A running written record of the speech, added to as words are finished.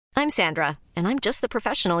I'm Sandra, and I'm just the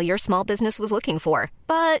professional your small business was looking for.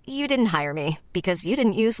 But you didn't hire me because you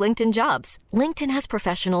didn't use LinkedIn Jobs. LinkedIn has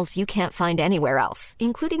professionals you can't find anywhere else,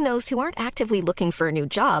 including those who aren't actively looking for a new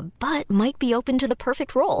job, but might be open to the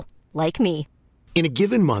perfect role, like me. In a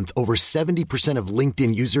given month, over 70% of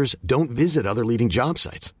LinkedIn users don't visit other leading job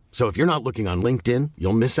sites. So if you're not looking on LinkedIn,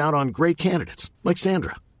 you'll miss out on great candidates like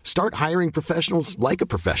Sandra. Start hiring professionals like a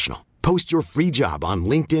professional. Post your free job on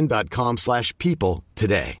linkedin.com/people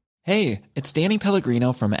today. Hey, it's Danny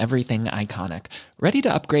Pellegrino from Everything Iconic. Ready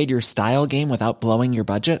to upgrade your style game without blowing your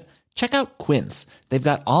budget? Check out Quince. They've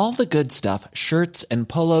got all the good stuff, shirts and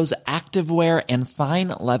polos, activewear, and fine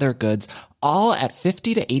leather goods, all at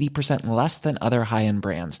 50 to 80% less than other high-end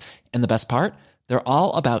brands. And the best part? They're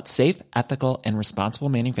all about safe, ethical, and responsible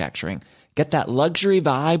manufacturing. Get that luxury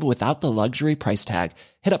vibe without the luxury price tag.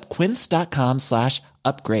 Hit up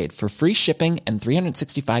quince.com/upgrade for free shipping and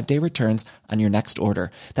 365-day returns on your next order.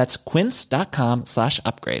 That's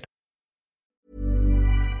quince.com/upgrade.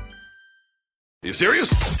 Are you serious?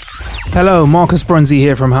 Hello, Marcus Bronzy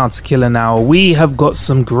here from How to Kill an Hour. We have got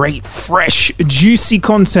some great, fresh, juicy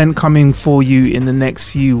content coming for you in the next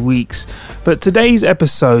few weeks. But today's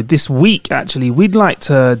episode, this week actually, we'd like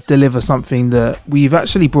to deliver something that we've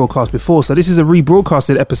actually broadcast before. So this is a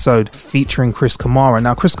rebroadcasted episode featuring Chris Kamara.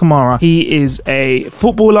 Now, Chris Kamara, he is a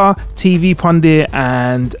footballer, TV pundit,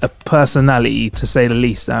 and a personality, to say the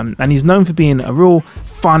least. And he's known for being a real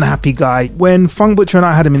fun, happy guy. When Funk Butcher and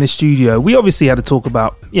I had him in the studio, we obviously had to talk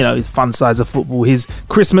about, you know, his fun sides of football, his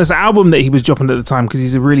Christmas album that he was dropping at the time, because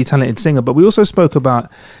he's a really talented singer. But we also spoke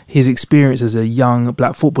about his experience as a young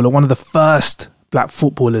black footballer, one of the first black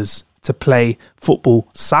footballers to play football,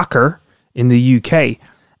 soccer, in the UK.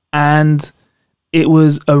 And it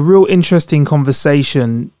was a real interesting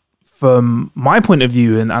conversation from my point of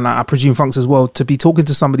view, and I presume Funk's as well, to be talking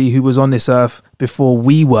to somebody who was on this earth before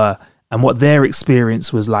we were, and what their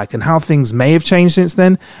experience was like, and how things may have changed since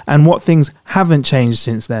then, and what things haven't changed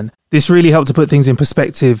since then. This really helped to put things in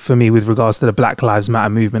perspective for me with regards to the Black Lives Matter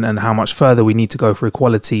movement and how much further we need to go for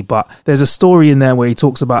equality. But there's a story in there where he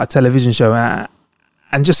talks about a television show, and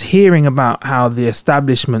just hearing about how the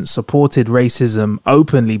establishment supported racism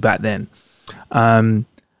openly back then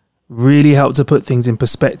really helped to put things in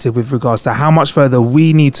perspective with regards to how much further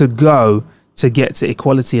we need to go to get to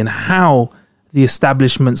equality, and how the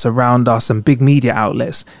establishments around us and big media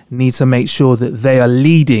outlets need to make sure that they are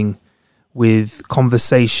leading with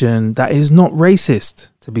conversation that is not racist,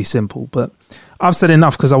 to be simple. But I've said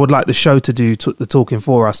enough, because I would like the show to do the talking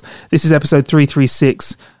for us. This is episode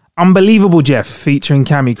 336, Unbelievable Jeff, featuring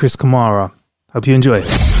Cammy Chris Kamara. Hope you enjoy it.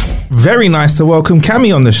 Very nice to welcome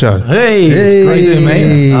Cammy on the show. Hey. How you doing,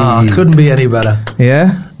 mate? Couldn't be any better.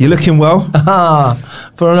 Yeah? You looking well?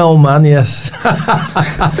 For an old man, yes.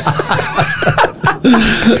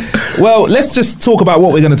 Well, let's just talk about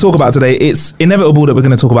what we're going to talk about today. It's inevitable that we're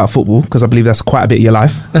going to talk about football, because I believe that's quite a bit of your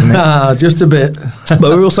life, isn't it? Just a bit. But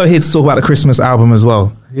we're also here to talk about the Christmas album as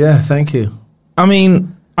well. Yeah, thank you. I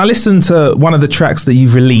mean, I listened to one of the tracks that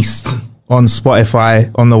you've released on Spotify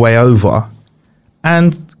on the way over,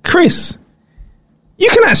 and Chris, you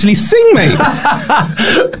can actually sing, mate.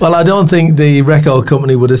 Well, I don't think the record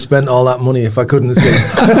company would have spent all that money if I couldn't sing.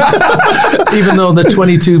 Even though the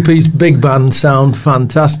 22-piece big band sound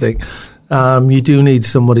fantastic, you do need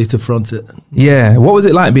somebody to front it. Yeah. What was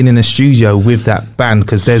it like being in a studio with that band?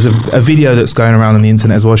 Because there's a video that's going around on the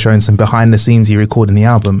internet as well, showing some behind the scenes you recording the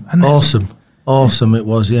album. And Awesome it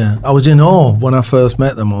was, yeah. I was in awe when I first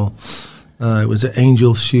met them all. It was at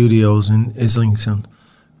Angel Studios in Islington.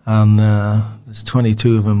 And there's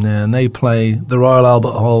 22 of them there, and they play the Royal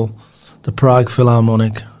Albert Hall, the Prague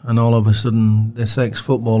Philharmonic, and all of a sudden this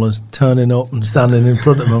ex-footballer's turning up and standing in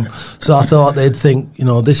front of them. So I thought they'd think, you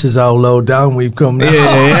know, this is how low down we've come now.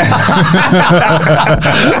 Yeah.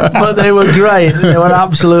 But they were great. They were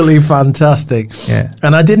absolutely fantastic. Yeah.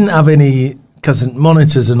 And I didn't have any, because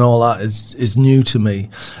monitors and all that is new to me,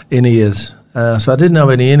 in-ears. So I didn't have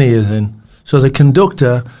any in-ears in. So the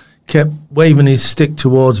conductor kept waving his stick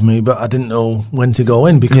towards me, but I didn't know when to go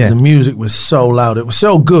in, because the music was so loud. It was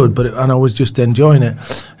so good, and I was just enjoying it.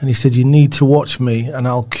 And he said, you need to watch me, and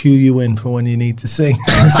I'll cue you in for when you need to sing.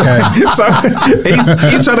 So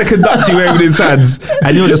he's trying to conduct you waving his hands,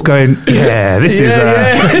 and you're just going,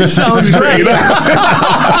 it sounds great.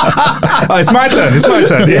 Oh, it's my turn.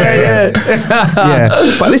 Yeah.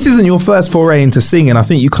 But this isn't your first foray into singing. I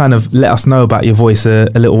think you kind of let us know about your voice a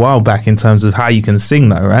little while back in terms of how you can sing,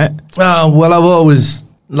 though, right? Well, I've always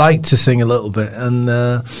liked to sing a little bit, and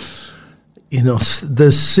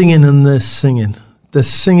there's singing and there's singing. There's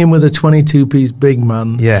singing with a 22-piece big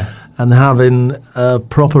man, and having a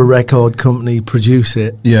proper record company produce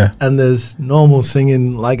it. Yeah. And there's normal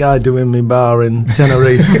singing like I do in my bar in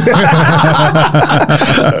Tenerife.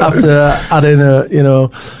 After adding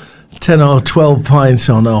 10 or 12 pints.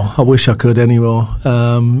 Oh no, I wish I could anymore.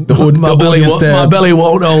 My belly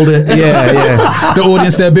won't hold it. Yeah. The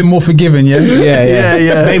audience, they're a bit more forgiving, yeah?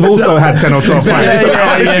 Yeah. They've also had 10 or 12 pints.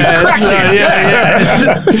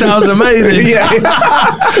 Yeah. Sounds amazing. Yeah.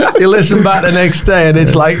 You listen back the next day and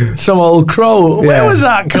it's like some old crow. Where was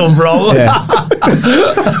that come from? Yeah.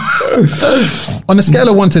 On a scale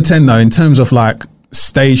of 1 to 10 though, in terms of like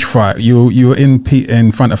stage fright, you were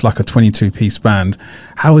in front of like a 22-piece band.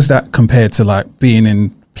 How is that compared to like playing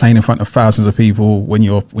in front of thousands of people when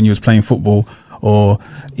you was playing football, or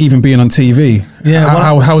even being on TV? Yeah,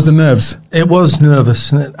 how was the nerves? It was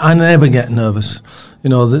nervous. I never get nervous.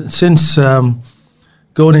 Since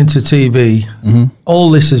going into TV, all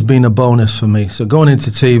this has been a bonus for me. So going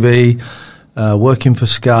into TV, working for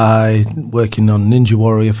Sky, working on Ninja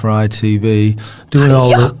Warrior for ITV, doing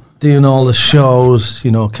all the shows,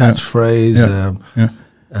 Catchphrase,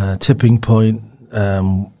 Tipping Point,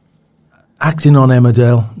 acting on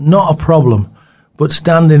Emmerdale, not a problem. But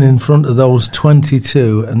standing in front of those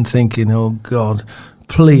 22 and thinking, oh God,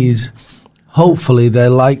 please, hopefully they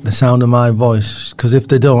like the sound of my voice, because if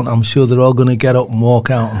they don't, I'm sure they're all going to get up and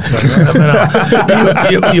walk out and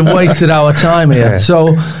say, you've wasted our time here. Yeah.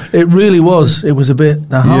 So it really was. It was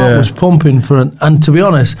the heart was pumping and to be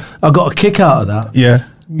honest, I got a kick out of that. Yeah.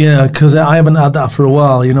 Yeah, because I haven't had that for a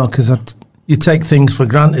while, because you take things for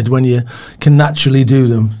granted when you can naturally do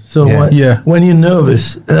them. So when you're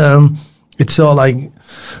nervous, it's all like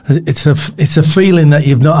it's a feeling that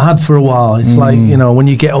you've not had for a while. It's like when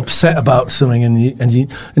you get upset about something and you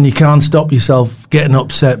can't stop yourself getting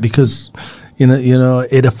upset because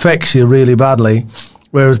it affects you really badly.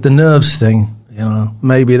 Whereas the nerves thing,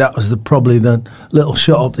 maybe that was probably the little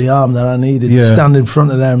shot up the arm that I needed to stand in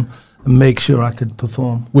front of them and make sure I could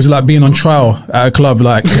perform. Was it like being on trial at a club?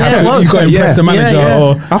 Like you got to impress the manager?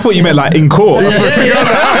 Or I thought you meant like in court. Took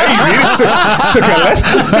a left.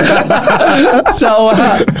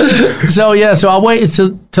 So I waited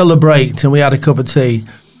till the break till we had a cup of tea,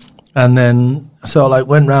 and then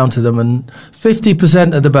went round to them, and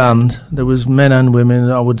 50% of the band, there was men and women.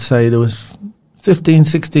 I would say there was 15,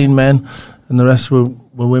 16 men, and the rest were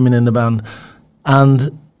women in the band,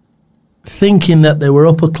 and thinking that they were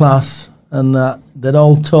upper class and that they'd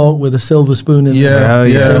all talk with a silver spoon in their mouth.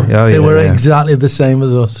 They were exactly the same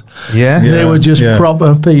as us. They were just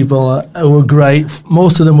proper people who were great.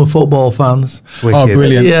 Most of them were football fans. Wicked. Oh,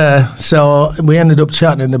 brilliant. Yeah, so we ended up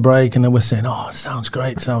chatting in the break and they were saying, oh, it sounds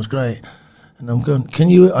great. And I'm going,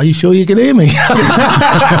 are you sure you can hear me?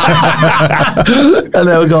 And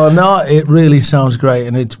they were going, no, it really sounds great.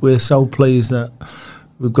 And we're so pleased that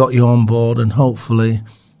we've got you on board, and hopefully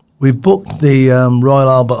we've booked the Royal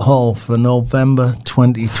Albert Hall for November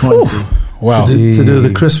 2020. Wow. To do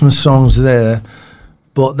the Christmas songs there.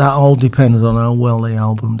 But that all depends on how well the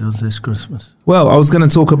album does this Christmas. Well, I was going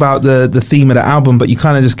to talk about the theme of the album, but you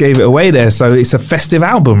kind of just gave it away there. So it's a festive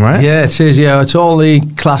album, right? Yeah, it is. Yeah, it's all the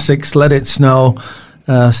classics. Let It Snow,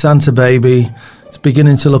 Santa Baby. It's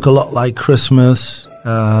beginning to look a lot like Christmas.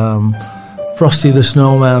 Frosty the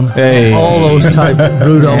Snowman. Hey. All those types.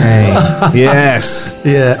 Rudolph. Hey. Yes.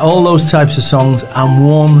 Yeah, all those types of songs, and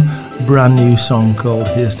one brand new song called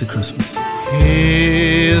Here's to Christmas.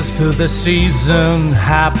 Here's to the season,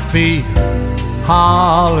 happy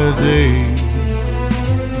holiday.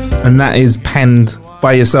 And that is penned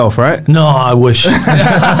by yourself, right? No, I wish. I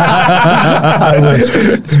wish.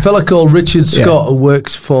 It's a fella called Richard Scott who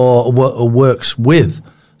works with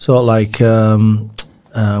sort of like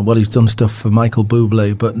he's done stuff for Michael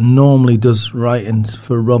Bublé, but normally does writing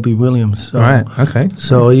for Robbie Williams. So, right, okay.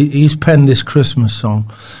 So he's penned this Christmas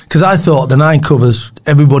song. Because I thought the 9 covers,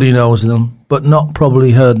 everybody knows them, but not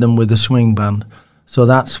probably heard them with the swing band. So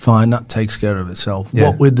that's fine, that takes care of itself. Yeah.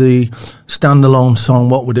 What with the standalone song,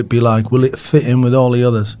 what would it be like? Will it fit in with all the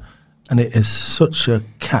others? And it is such a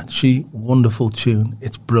catchy, wonderful tune.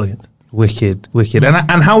 It's brilliant. Wicked.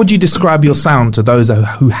 And how would you describe your sound to those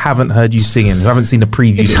who haven't heard you singing, who haven't seen the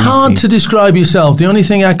preview? It's hard to describe yourself. The only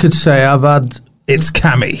thing I could say it's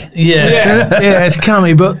cammy. Yeah, it's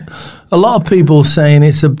cammy. But a lot of people saying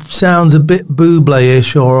sounds a bit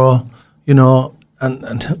Bublé-ish, or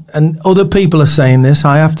and other people are saying this.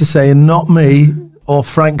 I have to say, not me. Or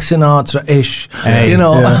Frank Sinatra-ish, Hey.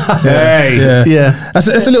 Yeah. That's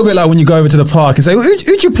a little bit like when you go over to the park and say,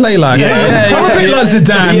 who'd you play like? I'm a bit like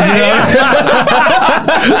Zidane.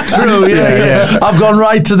 True, yeah. I've gone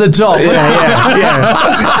right to the top.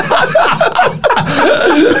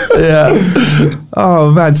 Yeah.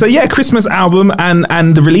 Oh man. So yeah, Christmas album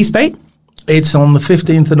and the release date. It's on the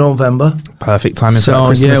 15th of November. Perfect timing for So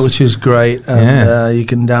Christmas. yeah, which is great. And you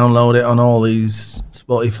can download it on all these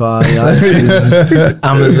Spotify, iTunes,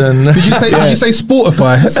 Amazon. Did you say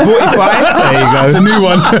Spotify? Spotify. There you go. It's a new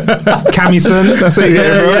one. Camison. That's it.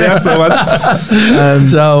 Yeah, that's the one.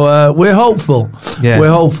 So we're hopeful. Yeah.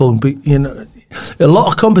 We're hopeful. But, you know, a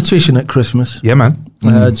lot of competition at Christmas. Yeah, man.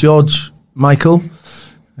 George Michael,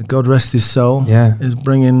 God rest his soul, Yeah. is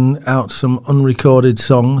bringing out some unrecorded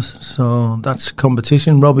songs. So that's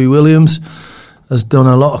competition. Robbie Williams has done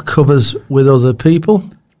a lot of covers with other people.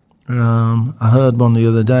 I heard one the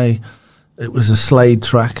other day. It was a Slade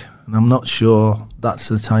track, and I'm not sure that's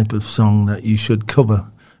the type of song that you should cover,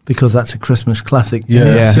 because that's a Christmas classic. in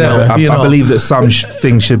Yeah. itself, I you know. believe that some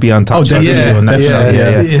things should be untouched. Oh,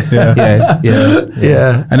 definitely.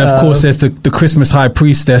 Yeah. And of course, there's the Christmas high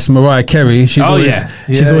priestess, Mariah Carey. She's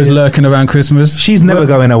always lurking around Christmas. She's never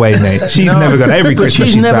going away, mate. She's never going. Every But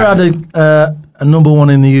Christmas she's never back. had a number one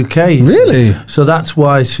in the UK. Really? So that's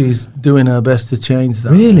why she's doing her best to change that.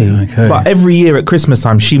 Really? Okay. But every year at Christmas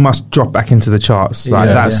time, she must drop back into the charts. Like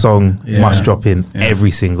Yeah. that Yeah. song Yeah. must drop in every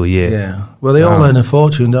single year. Yeah. Well, they all Wow. earn a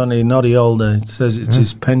fortune, don't they? Noddy Older says it's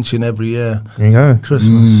his pension every year. There you go.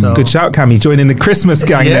 Christmas. So. Good shout, Cammy. Joining the Christmas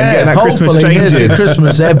gang then, getting that Christmas hopefully change here's in. the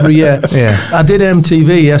Christmas every year. Yeah. I did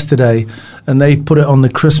MTV yesterday, and they put it on the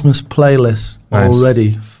Christmas playlist Nice.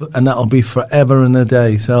 already, and that'll be forever and a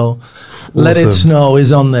day. So, Let It Awesome. Snow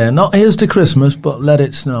is on there. Not Here's to Christmas, but Let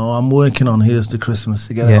It Snow. I'm working on Here's to Christmas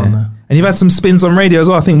to get it on there. And you've had some spins on radio as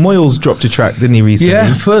well. I think Moyles dropped a track, didn't he, recently?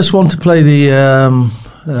 Yeah, first one to play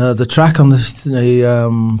the track on the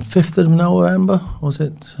 5th of November, was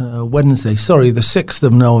it? Wednesday. Sorry, the 6th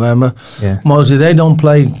of November. Yeah. Moseley, they don't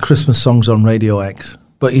play Christmas songs on Radio X,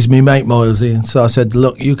 but he's me mate Moseley. And so I said,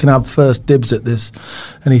 look, you can have first dibs at this.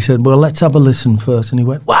 And he said, well, let's have a listen first. And he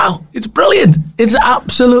went, wow, it's brilliant. It's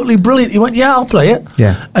absolutely brilliant. He went, yeah, I'll play it.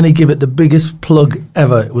 Yeah. And he gave it the biggest plug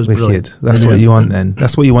ever. It was Wicked. brilliant. That's what you want then.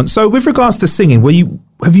 That's what you want. So with regards to singing,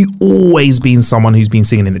 have you always been someone who's been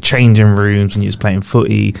singing in the changing rooms and you're just playing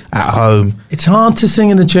footy at home? It's hard to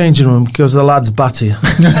sing in the changing room because the lads batter you.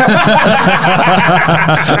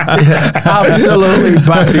 Absolutely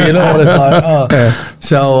batter. You know what it's like. Oh. Yeah.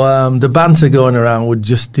 So the banter going around would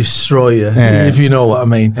just destroy you, Yeah. if you know what I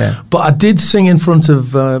mean. Yeah. But I did sing in front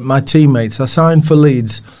of my teammates. I signed for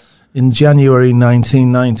Leeds in January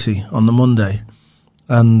 1990 on the Monday,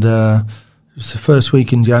 and it was the first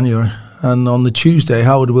week in January. And on the Tuesday,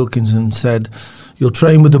 Howard Wilkinson said, you'll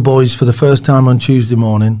train with the boys for the first time on Tuesday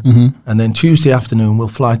morning, and then Tuesday afternoon we'll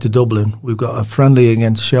fly to Dublin. We've got a friendly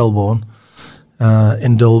against Shelbourne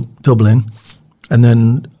in Dublin, and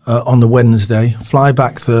then on the Wednesday, fly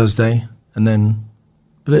back Thursday, and then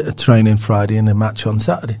a bit of training Friday and a match on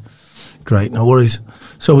Saturday. Great, no worries.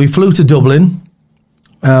 So we flew to Dublin.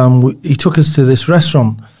 He took us to this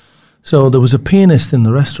restaurant. So there was a pianist in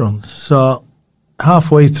the restaurant. So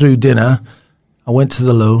halfway through dinner, I went to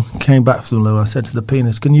the loo, came back from the loo. I said to the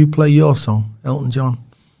pianist, can you play your song, Elton John?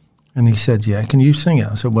 And he said, yeah, can you sing it?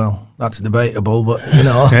 I said, well, that's debatable, but, you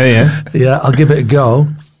know, yeah, I'll give it a go.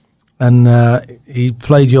 And he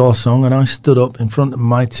played your song, and I stood up in front of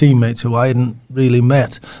my teammates who I hadn't really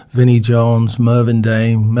met, Vinnie Jones, Mervyn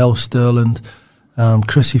Dame, Mel Sterland,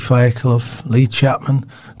 Chrissy Fairclough, Lee Chapman,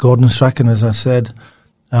 Gordon Strachan, as I said,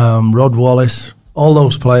 Rod Wallace, all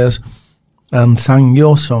those players, and sang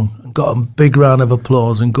your song and got a big round of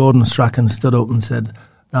applause. And Gordon Strachan stood up and said,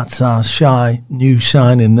 that's our shy new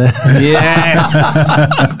signing there. Yes.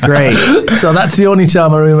 Great. So that's the only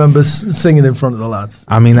time I remember singing in front of the lads.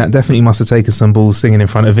 I mean, that definitely must have taken some balls singing in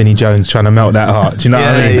front of Vinnie Jones trying to melt that heart. Do you know what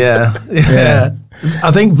I mean? Yeah.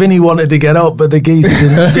 I think Vinny wanted to get up, but the geese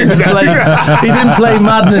didn't play. He didn't play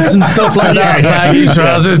Madness and stuff like that. Baggy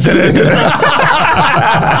trousers.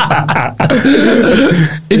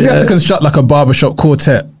 If you had to construct like a barbershop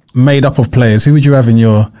quartet made up of players, who would you have in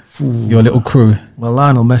your little crew? Well,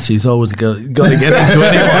 Lionel Messi's always got to get into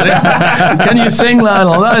anyone. Can you sing,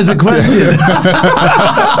 Lionel? That is a question.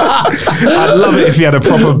 I'd love it if you had a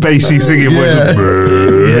proper bassy singing voice.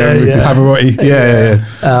 Yeah. Pavarotti. Yeah.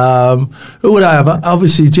 Who would I have?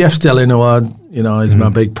 Obviously, Jeff Stelling, who is my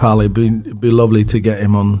big pal. It'd be lovely to get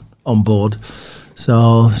him on board.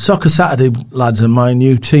 So, Soccer Saturday lads are my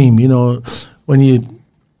new team. You know, when you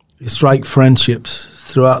strike friendships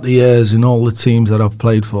throughout the years in all the teams that I've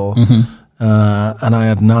played for, and I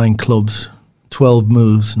had 9 clubs, 12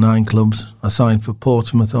 moves, 9 clubs. I signed for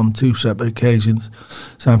Portsmouth on 2 separate occasions,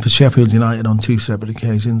 signed for Sheffield United on 2 separate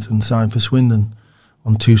occasions, and signed for Swindon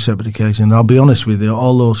on 2 separate occasions. I'll be honest with you,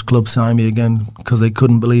 all those clubs signed me again because they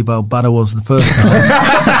couldn't believe how bad I was the first time.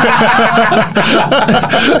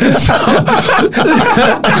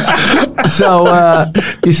 So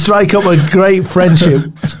you strike up a great friendship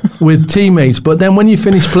with teammates, but then when you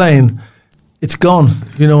finish playing, it's gone.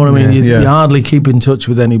 You know what I mean? You hardly keep in touch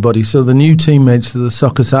with anybody. So the new teammates to the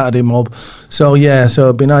Soccer Saturday mob. So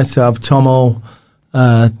it'd be nice to have Tomo,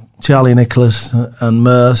 Charlie Nicholas and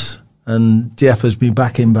Merce, and Jeff has been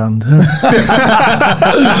back in band.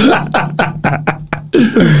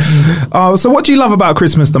 Oh, so what do you love about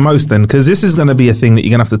Christmas the most then? Because this is going to be a thing that you're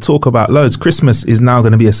going to have to talk about loads. Christmas is now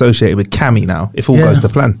going to be associated with Cammy now, if all goes to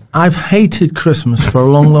plan. I've hated Christmas for a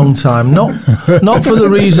long, long time. Not for the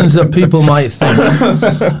reasons that people might think.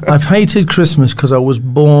 I've hated Christmas because I was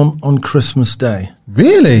born on Christmas Day.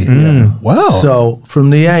 Really? Wow. So from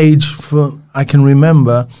the age I can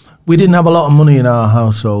remember, we didn't have a lot of money in our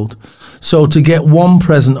household. So to get 1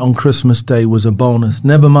 present on Christmas Day was a bonus,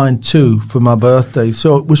 never mind 2 for my birthday.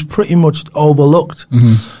 So it was pretty much overlooked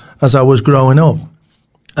as I was growing up.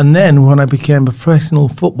 And then when I became a professional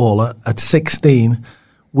footballer at 16,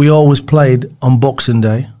 we always played on Boxing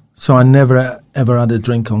Day. So I never ever had a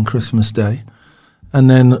drink on Christmas Day. And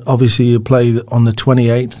then obviously you play on the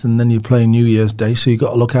 28th and then you play New Year's Day. So you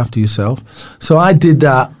got to look after yourself. So I did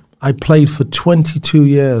that. I played for 22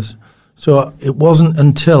 years. So it wasn't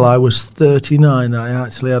until I was 39 that I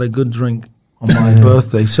actually had a good drink on my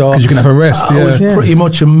birthday. So because you can have a rest. I was pretty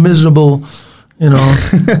much a miserable,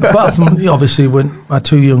 apart from obviously when my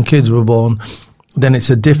 2 young kids were born, then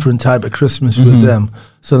it's a different type of Christmas with them.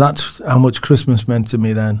 So that's how much Christmas meant to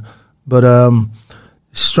me then. But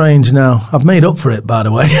it's strange now. I've made up for it, by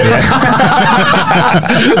the way.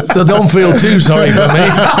 So don't feel too sorry for me.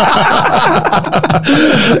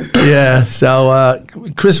 So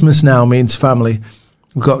Christmas now means family.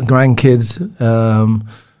 We've got grandkids.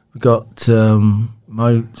 We've got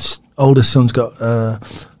my oldest son's got a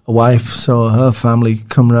wife, so her family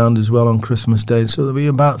come round as well on Christmas Day. So there'll be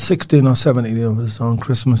about 16 or 17 of us on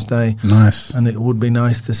Christmas Day. Nice. And it would be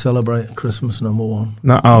nice to celebrate Christmas number 1.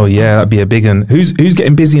 That'd be a big one. Who's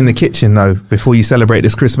getting busy in the kitchen though before you celebrate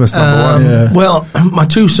this Christmas number 1? Yeah. Well, my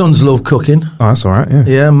 2 sons love cooking. Oh, that's all right.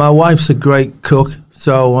 Yeah, my wife's a great cook.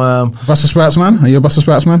 So, Brussels sprouts man? Are you a Brussels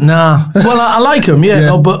sprouts man? Nah. Well, I like them,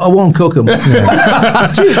 but I won't cook them. Do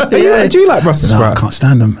you like Brussels sprouts? I can't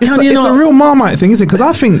stand them. It's a real Marmite thing, isn't it? Because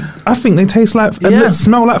I think they taste like and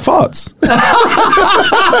smell like farts.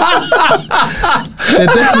 They're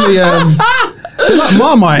definitely they're like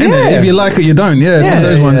Marmite, isn't it? If you like it, you don't. Yeah, it's one of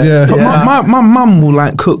those ones. Yeah. But my mum will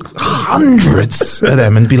like cook hundreds of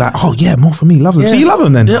them and be like, "Oh yeah, more for me. Love them." So you love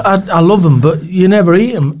them then? Yeah, I love them, but you never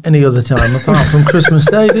eat them any other time apart from Christmas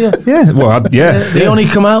Day, do you? Yeah. Well, they only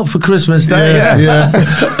come out for Christmas Day. Yeah.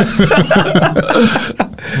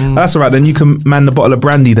 That's all right. Then you can man the bottle of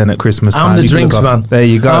brandy then at Christmas time. I'm the drinks man. There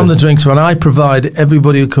you go. I'm the drinks man. I provide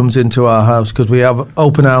everybody who comes into our house because we have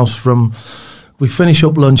open house we finish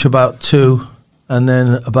up lunch about 2. And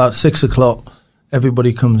then about 6 o'clock,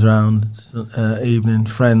 everybody comes round, evening,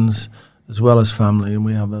 friends, as well as family, and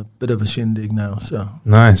we have a bit of a shindig now. So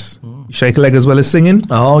nice. You shake a leg as well as singing?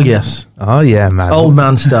 Oh, yes. Oh, yeah, man. Old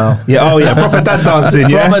man style. Proper dad dancing,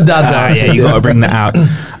 yeah? Proper dad dancing. Yeah, you got to bring that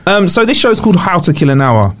out. So this show's called How to Kill an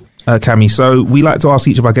Hour, Cammy. So we like to ask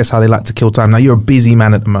each of our guests how they like to kill time. Now, you're a busy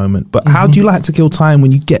man at the moment, but how do you like to kill time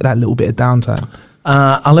when you get that little bit of downtime?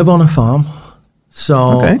 I live on a farm.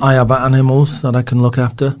 So I have animals that I can look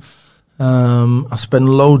after. I spend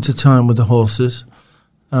loads of time with the horses,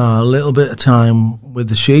 a little bit of time with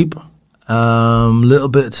the sheep, a little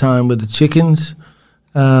bit of time with the chickens.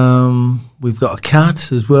 We've got a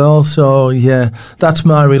cat as well. So, that's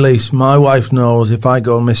my release. My wife knows if I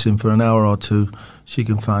go missing for an hour or 2, she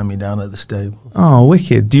can find me down at the stable. Oh,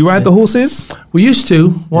 wicked. Do you ride the horses? We used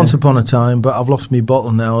to, once upon a time, but I've lost my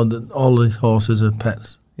bottle now. All the horses are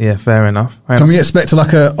pets. Yeah, fair enough. Can we expect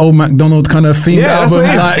like a old MacDonald kind of themed album?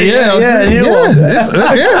 I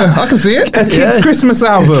can see it. A kids' Christmas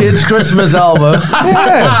album. Kids' Christmas album.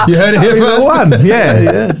 Yeah, you heard it here first.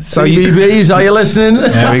 Yeah. So CBBS, are you listening?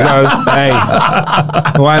 There we go. Hey,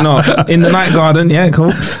 why not? In the night garden. Yeah,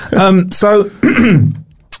 cool. So.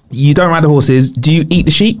 You don't ride the horses. Do you eat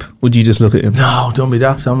the sheep? Or do you just look at them? No, don't be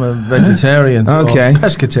daft. I'm a vegetarian. Okay. Or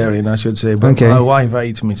pescatarian, I should say. But my wife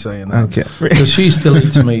hates me saying that. Okay. Because she still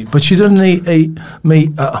eats meat. But she doesn't eat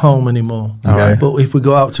meat at home anymore. Okay. But if we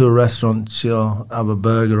go out to a restaurant, she'll have a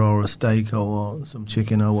burger or a steak or some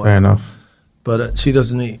chicken or whatever. Fair enough. But she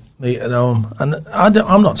doesn't eat meat at home. And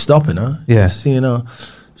I'm not stopping her. Yeah. It's,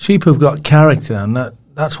 sheep have got character. And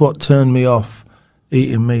that's what turned me off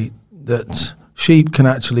eating meat. That sheep can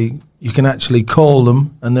actually you can actually call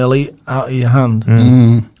them and they'll eat out of your hand.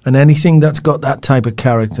 And anything that's got that type of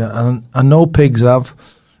character, and I know pigs have.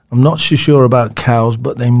 I'm not so sure about cows,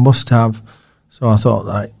 but they must have. So I thought,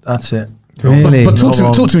 right, that's it. Really? But talk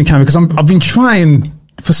to me, Cam, because I've been trying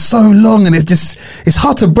for so long, and it's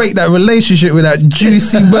hard to break that relationship with that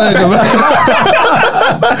juicy burger.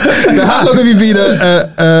 So how long have you been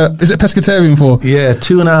is it pescatarian for? Yeah,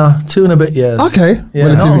 2 and a bit years. Okay.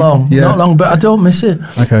 Yeah, not long, but I don't miss it.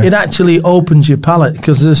 Okay. It actually opens your palate,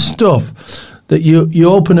 because there's stuff that you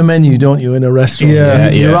open a menu, don't you, in a restaurant? Yeah.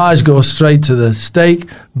 Your eyes go straight to the steak,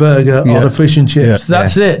 burger, or the fish and chips. Yeah.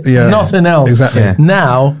 That's it. Yeah. Nothing else. Exactly. Yeah.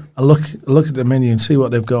 Now I look at the menu and see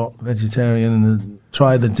what they've got vegetarian, and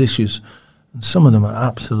try the dishes, and some of them are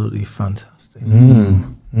absolutely fantastic.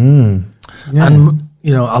 And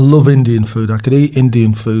I love Indian food. I could eat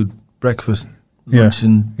Indian food breakfast, lunch,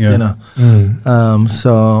 and dinner.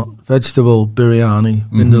 So vegetable biryani,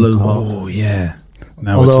 vindaloo hot. Oh yeah.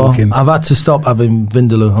 Now Although we're talking. I've had to stop having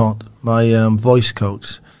vindaloo hot. My voice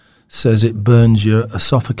coach says it burns your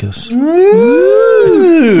esophagus. So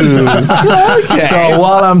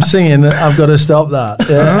while I'm singing, I've got to stop that.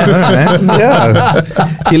 Yeah.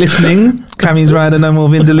 If you're listening, Cammy's rider, no more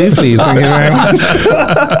vindaloo, please. Thank you very much.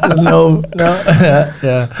 No.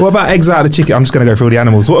 Yeah. What about eggs out of the chicken? I'm just going to go through all the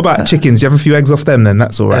animals. What about chickens? You have a few eggs off them then?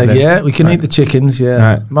 That's all right. Then. Yeah, we can eat the chickens, yeah.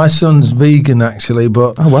 Right. My son's vegan, actually,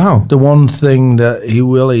 but Oh, wow. the one thing that he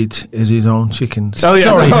will eat is his own chickens. Oh, yeah.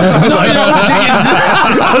 Sorry. Not his own chickens.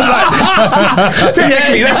 I was like,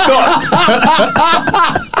 technically, that's not...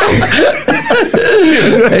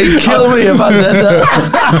 He'd kill me if I said that.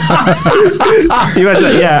 You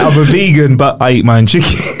imagine, yeah, I'm a vegan, but I eat my own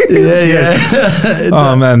chicken. Yeah.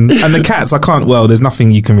 Oh, man. And the cats, there's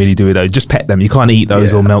nothing you can really do with those. Just pet them. You can't eat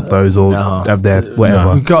those or milk those or have their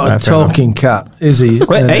whatever. We've got a talking cat, Izzy.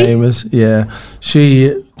 Her name is. Yeah.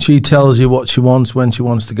 She tells you what she wants, when she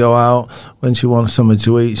wants to go out, when she wants something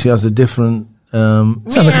to eat. She has a different... sounds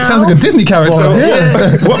like a Disney character.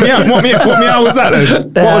 What meow was that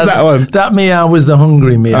then? What was that one? That meow was the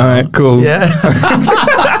hungry meow. All right, cool. Yeah.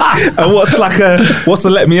 And what's the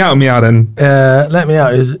let me out meow then? Let me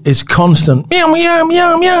out is constant. Meow, meow,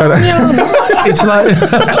 meow, meow, meow. It's like,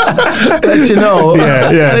 let you know.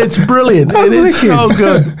 Yeah. And it's brilliant. It is so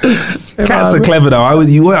good. Cats are clever though. I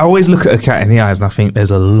always look at a cat in the eyes and I think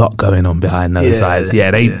there's a lot going on behind those eyes.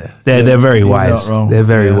 Yeah, they're very wise. They're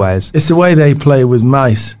very wise. It's the way they play with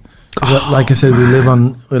mice. Like I said, we live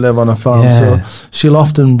on a farm, so she'll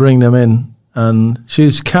often bring them in. And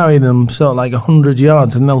she's carrying them sort of like 100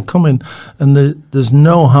 yards, and they'll come in, and there's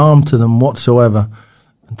no harm to them whatsoever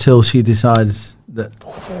until she decides that,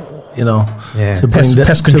 to bring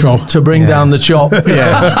pest control to bring down the chop.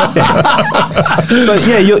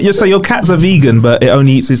 So your cats are vegan, but it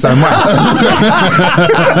only eats its own mice.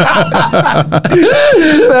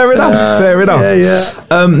 Fair enough.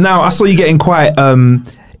 Yeah. Now I saw you getting quite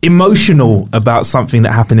emotional about something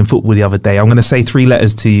that happened in football the other day. I'm going to say 3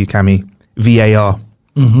 letters to you, Cammy. VAR.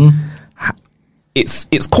 Mm-hmm. It's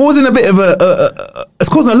causing a bit of it's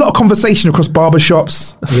causing a lot of conversation across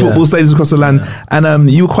barbershops, football stadiums across the land, and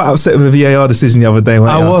you were quite upset with the VAR decision the other day,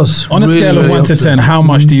 weren't you? I was. On a scale of 1 to 10, how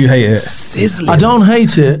much do you hate it? Sizzling. I don't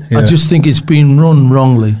hate it. I just think it's been run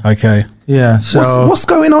wrongly. Okay. Yeah. So what's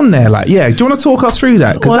going on there? Like, do you want to talk us through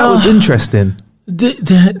that? Because that was interesting.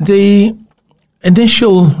 The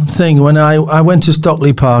initial thing when I went to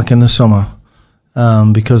Stockley Park in the summer,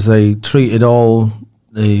 because they treated all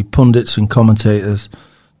the pundits and commentators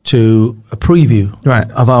to a preview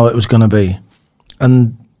of how it was going to be.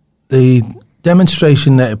 And the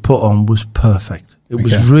demonstration that it put on was perfect. It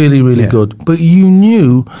was really, really good. But you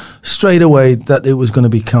knew straight away that it was going to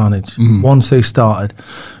be carnage once they started,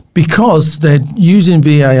 because they're using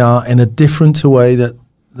VAR in a different way that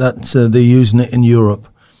they're using it in Europe.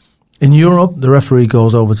 In Europe, the referee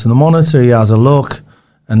goes over to the monitor, he has a look,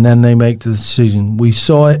 and then they make the decision. We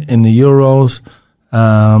saw it in the Euros.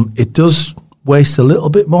 It does waste a little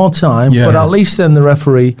bit more time, but at least then the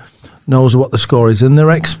referee knows what the score is, and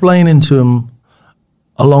they're explaining to him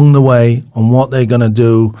along the way on what they're going to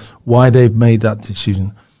do, why they've made that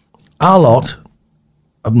decision. Our lot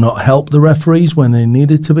have not helped the referees when they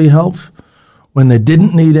needed to be helped. When they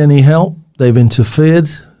didn't need any help, they've interfered.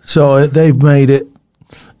 So they've made it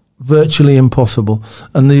virtually impossible.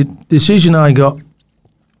 And the decision I got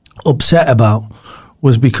upset about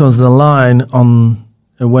was because the line on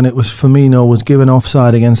when it was Firmino was given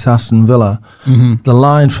offside against Aston Villa, the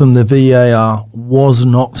line from the VAR was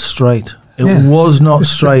not straight. It was not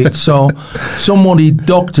straight. So somebody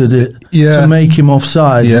doctored it to make him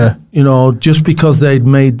offside. Just because they'd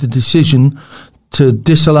made the decision to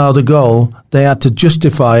disallow the goal, they had to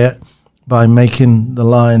justify it by making the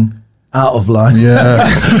line out of line. Yeah.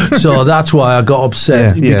 So that's why I got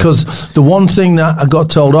upset, because the one thing that I got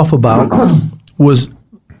told off about was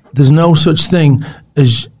there's no such thing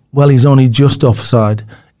as, well, he's only just offside.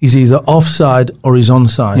 He's either offside or he's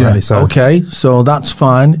onside. Yeah. Okay, so that's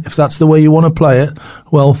fine. If that's the way you want to play it,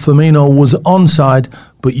 well, Firmino was onside,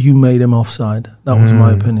 but you made him offside. That was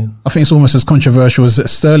my opinion. I think it's almost as controversial as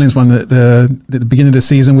Sterling's one at the beginning of the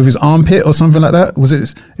season with his armpit or something like that. Was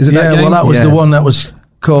it? Is it that game? Well, that was the one that was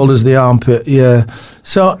called as the armpit. Yeah.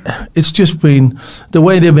 So it's just been, the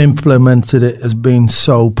way they've implemented it has been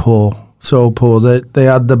so poor, so poor. They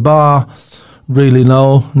had the bar really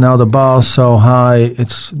low. Now the bar's so high.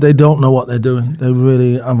 They don't know what they're doing. They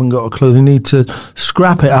really haven't got a clue. They need to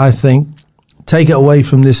scrap it, I think, take it away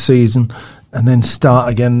from this season, and then start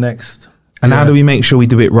again next. And how do we make sure we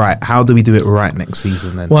do it right? How do we do it right next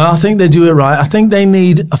season then? Well, I think they do it right. I think they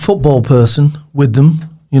need a football person with them.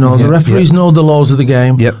 You know, the referees know the laws of the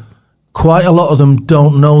game. Yep. Quite a lot of them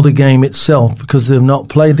don't know the game itself because they've not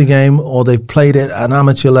played the game, or they've played it at an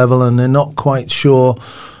amateur level and they're not quite sure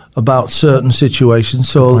about certain situations.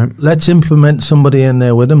 So let's implement somebody in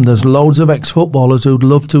there with them. There's loads of ex-footballers who'd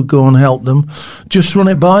love to go and help them. Just run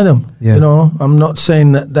it by them. Yeah. You know, I'm not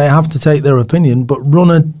saying that they have to take their opinion, but run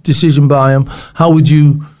a decision by them. How would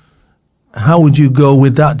you go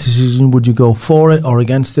with that decision? Would you go for it or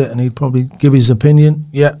against it? And he'd probably give his opinion.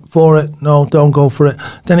 Yeah, for it. No, don't go for it.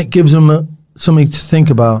 Then it gives them something to think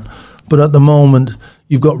about. But at the moment,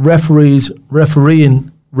 you've got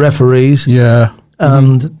refereeing referees. Yeah.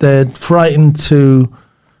 And they're frightened to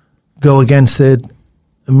go against their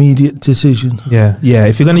immediate decision. Yeah.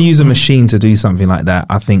 If you're going to use a machine to do something like that,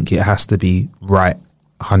 I think it has to be right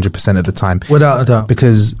 100% of the time. Without a doubt.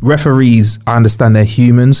 Because referees, I understand they're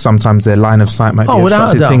humans. Sometimes their line of sight might be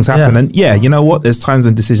obstructed. Things happen. And you know what? There's times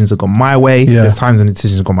when decisions have gone my way. Yeah. There's times when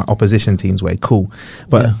decisions have gone my opposition team's way. Cool.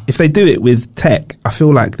 But if they do it with tech, I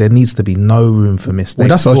feel like there needs to be no room for mistakes. Well,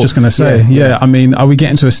 that's what I was just going to say. Yeah. I mean, are we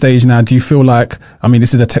getting to a stage now? Do you feel like, I mean,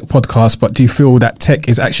 this is a tech podcast, but do you feel that tech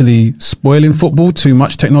is actually spoiling football? Too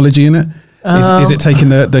much technology in it? Is it taking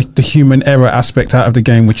the human error aspect out of the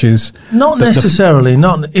game, which is not necessarily?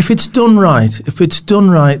 Not if it's done right. If it's done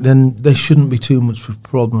right, then there shouldn't be too much of a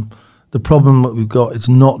problem. The problem that we've got is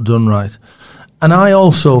not done right, and I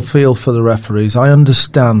also feel for the referees. I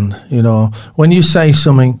understand, you know, when you say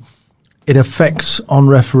something, it affects on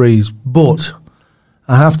referees, but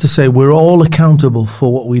I have to say we're all accountable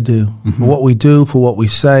for what we do, for what we do, for what we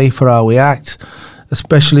say, for how we act,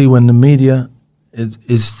 especially when the media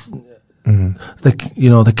is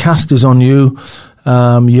the cast is on you.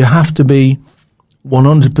 You have to be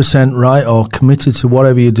 100% right or committed to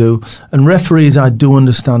whatever you do. And referees, I do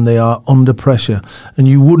understand they are under pressure. And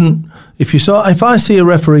you wouldn't, if I see a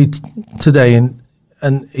referee today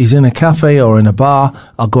and he's in a cafe or in a bar,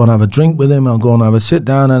 I'll go and have a drink with him. I'll go and have a sit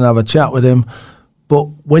down and have a chat with him. But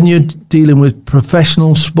when you're dealing with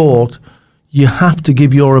professional sport, you have to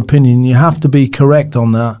give your opinion. You have to be correct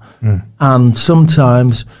on that. And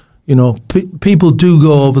sometimes, you know, people do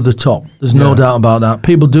go over the top. There's no doubt about that.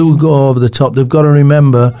 People do go over the top. They've got to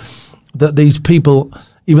remember that these people,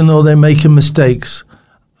 even though they're making mistakes,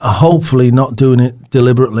 are hopefully not doing it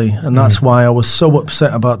deliberately. And that's why I was so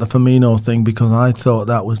upset about the Firmino thing, because I thought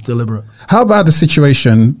that was deliberate. How bad the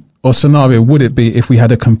situation or scenario would it be if we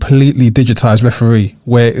had a completely digitized referee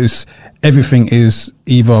where everything is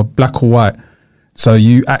either black or white? So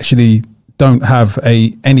you actually don't have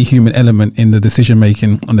any human element in the decision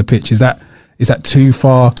making on the pitch. Is that too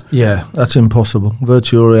far? Yeah, that's impossible.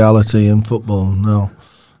 Virtual reality in football, no,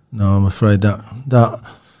 I'm afraid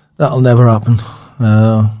that'll never happen.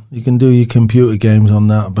 You can do your computer games on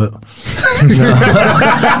that, but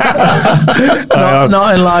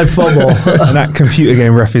not in live football. And that computer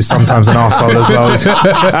game ref is sometimes an arsehole as well.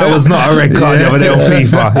 That was not a red card the other day on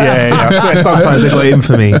FIFA. Yeah, I swear sometimes they got it in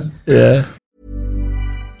for me. Yeah.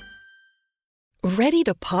 Ready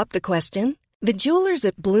to pop the question? The jewelers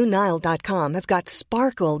at BlueNile.com have got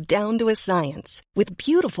sparkle down to a science with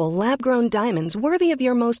beautiful lab-grown diamonds worthy of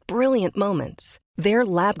your most brilliant moments. Their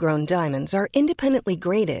lab-grown diamonds are independently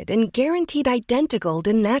graded and guaranteed identical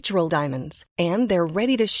to natural diamonds, and they're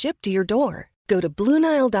ready to ship to your door. Go to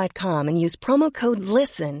BlueNile.com and use promo code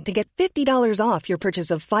LISTEN to get $50 off your purchase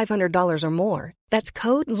of $500 or more. That's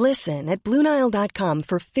code LISTEN at BlueNile.com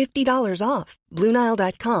for $50 off.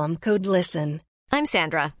 BlueNile.com, code LISTEN. I'm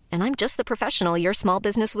Sandra, and I'm just the professional your small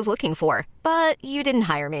business was looking for. But you didn't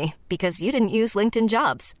hire me because you didn't use LinkedIn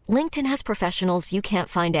Jobs. LinkedIn has professionals you can't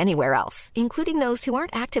find anywhere else, including those who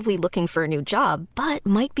aren't actively looking for a new job, but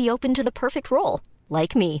might be open to the perfect role,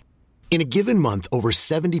 like me. In a given month, over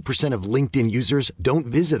 70% of LinkedIn users don't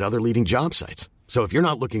visit other leading job sites. So if you're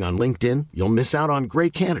not looking on LinkedIn, you'll miss out on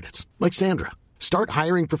great candidates like Sandra. Start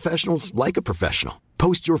hiring professionals like a professional.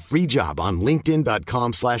 Post your free job on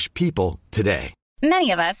linkedin.com/people today.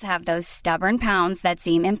 Many of us have those stubborn pounds that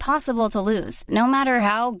seem impossible to lose, no matter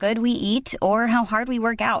how good we eat or how hard we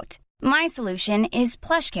work out. My solution is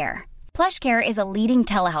PlushCare. PlushCare is a leading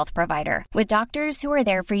telehealth provider with doctors who are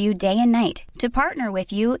there for you day and night to partner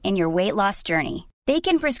with you in your weight loss journey. They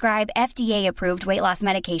can prescribe FDA-approved weight loss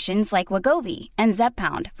medications like Wegovy and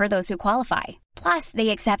Zepbound for those who qualify. Plus, they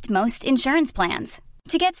accept most insurance plans.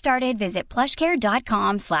 To get started, visit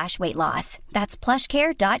plushcare.com/weightloss. That's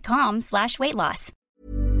plushcare.com/weightloss.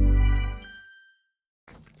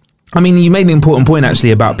 I mean, you made an important point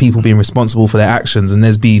actually about people being responsible for their actions, and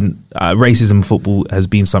there's been racism in football has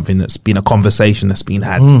been something that's been a conversation that's been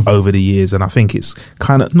had over the years, and I think it's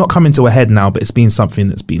kind of not coming to a head now, but it's been something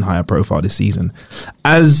that's been higher profile this season.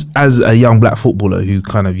 As a young black footballer who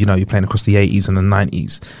kind of, you're playing across the 80s and the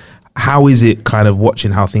 90s, how is it kind of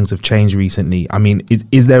watching how things have changed recently? I mean,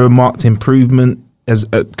 is there a marked improvement as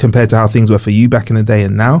compared to how things were for you back in the day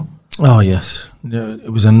and now? Oh, yes.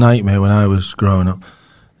 It was a nightmare when I was growing up.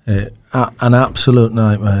 An absolute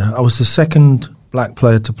nightmare. I was the second black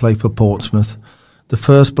player to play for Portsmouth, the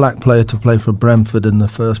first black player to play for Brentford, and the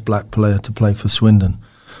first black player to play for Swindon.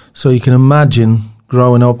 So you can imagine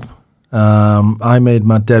growing up, I made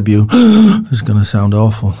my debut, it's going to sound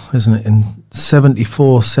awful, isn't it, in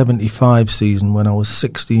 74-75 season when I was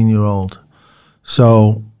 16-year-old.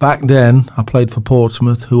 So back then, I played for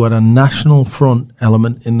Portsmouth, who had a national front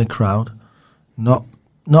element in the crowd. Not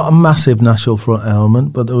a massive national front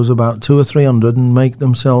element, but there was about 200 or 300 and make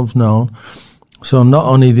themselves known. So not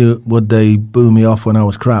only would they boo me off when I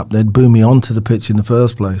was crap, they'd boo me onto the pitch in the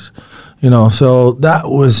first place. So that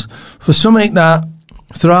was, for something that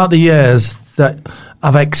throughout the years that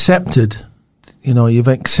I've accepted, you've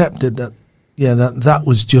accepted that, that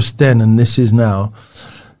was just then and this is now.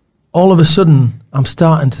 All of a sudden, I'm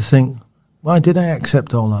starting to think, why did I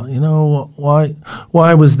accept all that?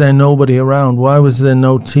 Why was there nobody around? Why was there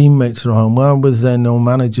no teammates around? Why was there no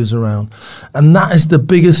managers around? And that is the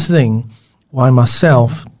biggest thing why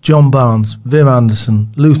myself, John Barnes, Viv Anderson,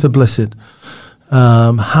 Luther Blissett,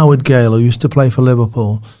 Howard Gale, who used to play for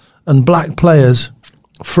Liverpool, and black players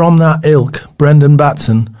from that ilk, Brendan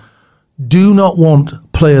Batson, do not want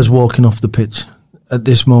players walking off the pitch at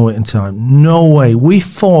this moment in time. No way. We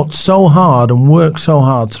fought so hard and worked so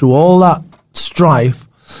hard through all that strife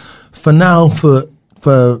for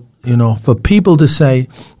people to say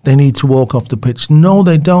they need to walk off the pitch. No,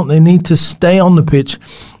 they don't. They need to stay on the pitch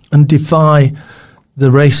and defy the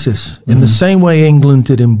racists in the same way England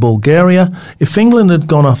did in Bulgaria. If England had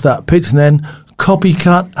gone off that pitch, then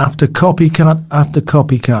copycat after copycat after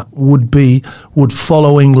copycat would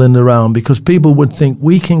follow England around, because people would think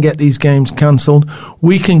we can get these games cancelled,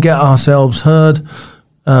 we can get ourselves heard.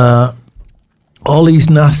 All these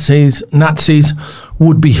Nazis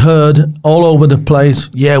would be heard all over the place.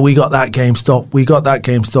 Yeah, we got that game stopped. We got that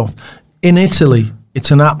game stopped. In Italy, it's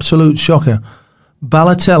an absolute shocker.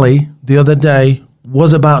 Balotelli, the other day,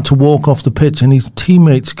 was about to walk off the pitch and his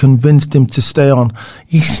teammates convinced him to stay on.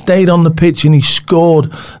 He stayed on the pitch and he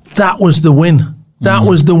scored. That was the win. That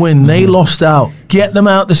was the win. They lost out. Get them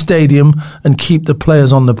out the stadium and keep the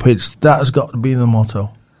players on the pitch. That has got to be the motto.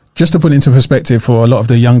 Just to put it into perspective for a lot of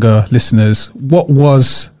the younger listeners, what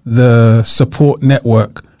was the support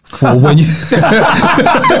network for when you... There's a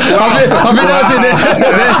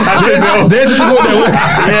support network.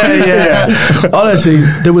 Yeah. Honestly,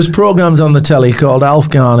 there was programs on the telly called Alf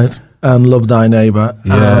Garnett and Love Thy Neighbour.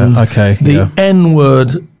 Yeah, okay. The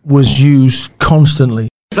N-word was used constantly.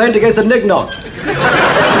 Complained against a nignog.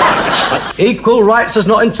 Equal rights does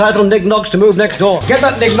not entitle nignogs to move next door. Get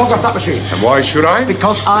that nignog off that machine. And why should I?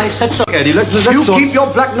 Because I said so. Eddie, look, you keep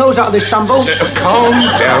your black nose out of this, Sambo. Calm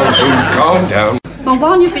down, please, calm down. Well,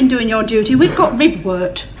 while you've been doing your duty, we've got rib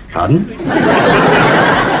worked. Pardon?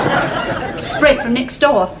 Spread from next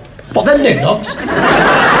door. What, them nignogs?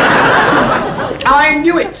 I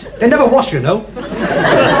knew it. They never wash, you know.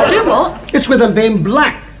 Do what? It's with them being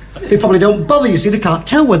black. They probably don't bother, you see. They can't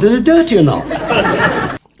tell whether they're dirty or not.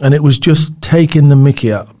 And it was just taking the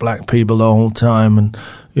mickey out of black people the whole time. And,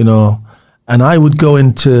 and I would go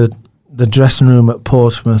into the dressing room at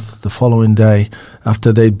Portsmouth the following day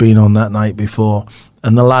after they'd been on that night before,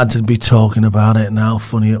 and the lads would be talking about it and how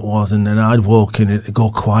funny it was, and then I'd walk in, it'd go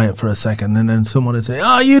quiet for a second, and then someone would say,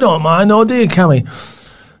 "Oh, you don't mind, oh, do you, Cammy?"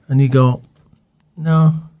 And you go,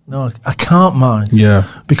 no, I can't mind. Yeah.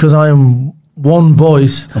 Because I am one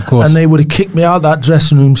voice, of course, and they would have kicked me out of that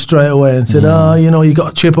dressing room straight away and said, you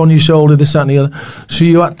got a chip on your shoulder, this, that and the other. So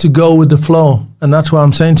you had to go with the flow. And that's what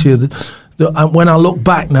I'm saying to you. When I look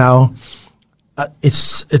back now,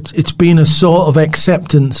 it's been a sort of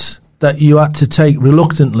acceptance that you had to take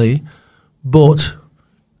reluctantly, but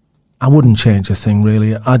I wouldn't change a thing,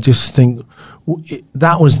 really. I just think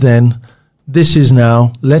that was then. This is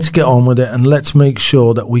now. Let's get on with it, and let's make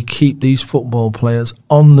sure that we keep these football players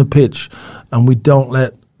on the pitch and we don't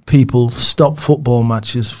let people stop football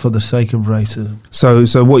matches for the sake of racism. So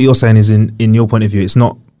what you're saying is, in your point of view, it's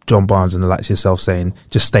not John Barnes and the likes of yourself saying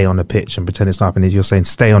just stay on the pitch and pretend it's not happening. You're saying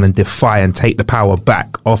stay on and defy and take the power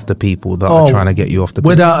back off the people that are trying to get you off the pitch.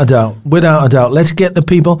 Without a doubt. Let's get the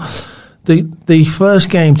people. The first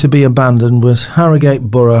game to be abandoned was Harrogate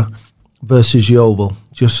Borough versus Yeovil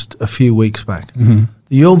just a few weeks back. Mm-hmm.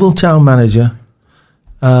 The Yeovil town manager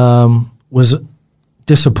was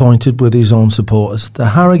disappointed with his own supporters. The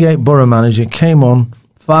Harrogate Borough manager came on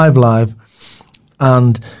 5 Live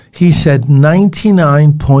and he said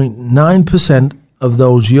 99.9% of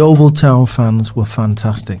those Yeovil town fans were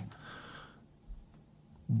fantastic.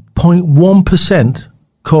 0.1%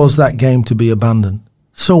 caused that game to be abandoned.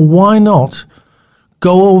 So why not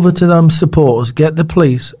go over to them supporters, get the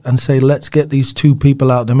police and say, let's get these 2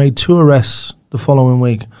 people out. They made 2 arrests the following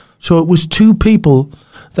week. So it was 2 people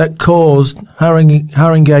that caused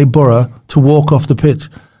Haringey Borough to walk off the pitch.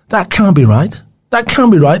 That can't be right. That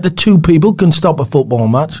can't be right. The 2 people can stop a football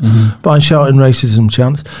match by shouting racism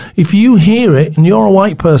chants. If you hear it and you're a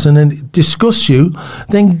white person and it disgusts you,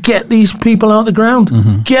 then get these people out the ground.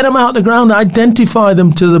 Get them out the ground. Identify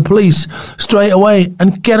them to the police straight away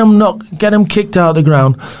and get them kicked out the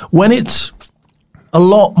ground. When it's a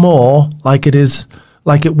lot more like it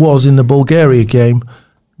was in the Bulgaria game,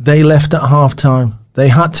 they left at half time. They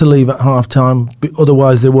had to leave at half time,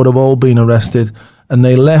 otherwise they would have all been arrested. And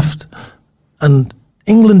they left. And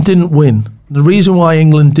England didn't win. The reason why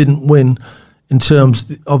England didn't win, in terms,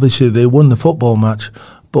 obviously they won the football match,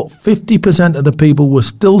 but 50% of the people were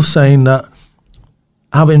still saying that,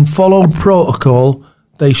 having followed protocol,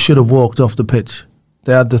 they should have walked off the pitch.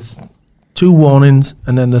 They had the 2 warnings,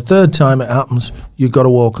 and then the 3rd time it happens, you've got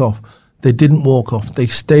to walk off. They didn't walk off. They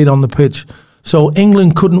stayed on the pitch. So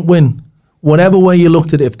England couldn't win. Whatever way you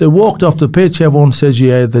looked at it, if they walked off the pitch, everyone says,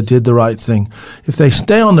 yeah, they did the right thing. If they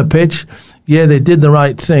stay on the pitch, yeah, they did the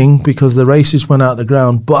right thing because the racists went out the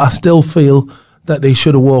ground, but I still feel that they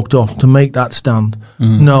should have walked off to make that stand.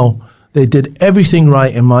 No, they did everything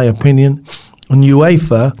right, in my opinion, and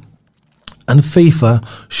UEFA and FIFA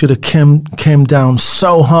should have came down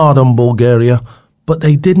so hard on Bulgaria, but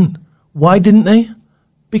they didn't. Why didn't they?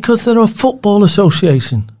 Because they're a football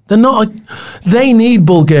association. They're not. They need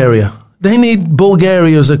Bulgaria. They need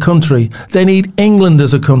Bulgaria as a country. They need England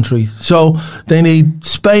as a country. So they need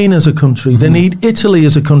Spain as a country. They need Italy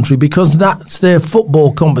as a country because that's their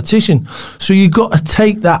football competition. So you've got to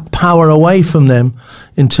take that power away from them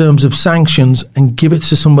in terms of sanctions and give it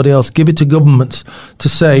to somebody else. Give it to governments to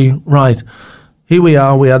say, right, here we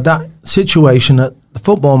are. We had that situation at the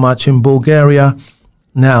football match in Bulgaria.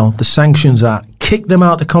 Now the sanctions are kick them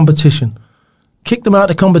out of the competition. Kick them out of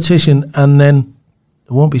the competition and then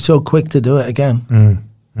won't be so quick to do it again.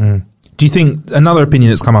 Do you think another opinion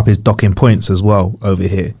that's come up is docking points as well over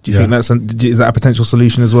here? Do you think is that a potential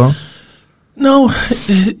solution as well? No,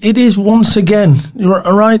 it is once again,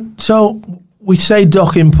 right? So we say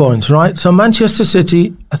docking points, right? So Manchester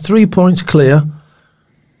City are 3 points clear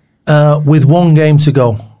with 1 game to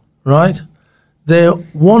go, right? They're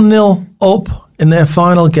 1-0 up in their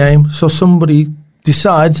final game, so somebody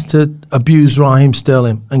decides to abuse Raheem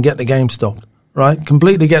Sterling and get the game stopped. Right,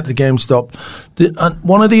 completely get the game stopped.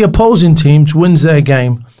 One of the opposing teams wins their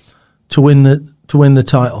game to win the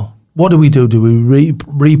title. What do we do? Do we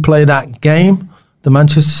replay that game, the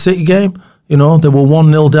Manchester City game? You know, they were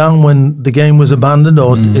 1-0 down when the game was abandoned,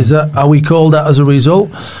 or are we called that as a result?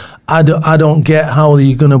 I don't get how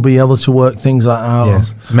you're going to be able to work things like that out.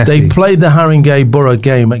 Yes, they played the Haringey Borough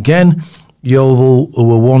game again. Yeovil, who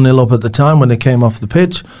were 1-0 up at the time when they came off the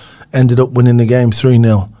pitch, ended up winning the game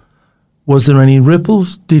 3-0. Was there any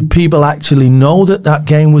ripples? Did people actually know that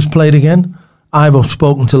game was played again? I've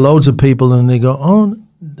spoken to loads of people and they go, oh,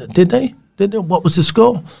 did they? What was the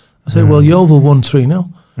score? I say, well, Yeovil won 3-0.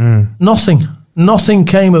 Nothing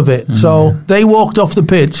came of it. So they walked off the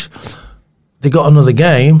pitch. They got another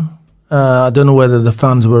game. I don't know whether the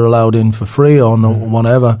fans were allowed in for free or no,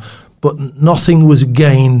 whatever, but nothing was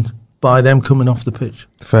gained by them coming off the pitch.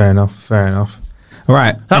 Fair enough.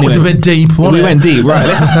 Right, that was a bit deep. We went deep. Right,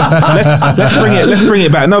 let's bring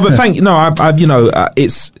it back. No, but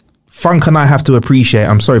it's Funk and I have to appreciate,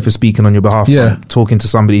 I'm sorry for speaking on your behalf, talking to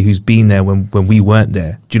somebody who's been there when we weren't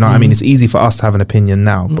there. Do you know what I mean? It's easy for us to have an opinion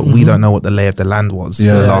now, but we don't know what the lay of the land was for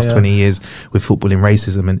the last 20 years with footballing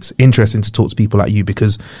racism. And it's interesting to talk to people like you,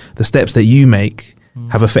 because the steps that you make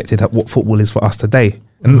have affected what football is for us today.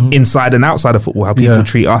 And inside and outside of football, how people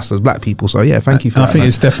treat us as black people. So thank you for that. I think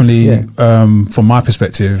it's definitely, from my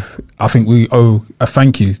perspective, I think we owe a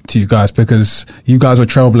thank you to you guys, because you guys are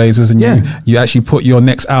trailblazers, and you actually put your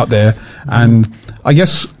necks out there. And I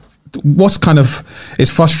guess what's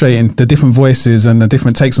it's frustrating, the different voices and the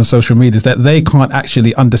different takes on social media, is that they can't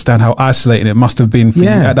actually understand how isolating it must have been for you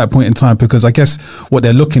at that point in time, because I guess what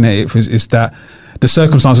they're looking at it is that the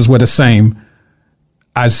circumstances were the same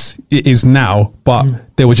as it is now, but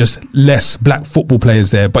there were just less black football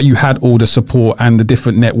players there, but you had all the support and the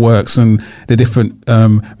different networks and the different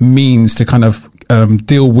means to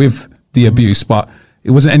deal with the abuse, but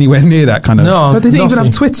it wasn't anywhere near that kind of... No, but they didn't even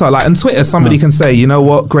have Twitter. On Twitter, somebody can say, you know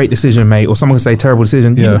what, great decision, mate, or someone can say, terrible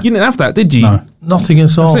decision. You didn't have that, did you? No. Nothing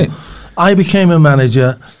at all. I became a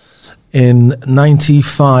manager in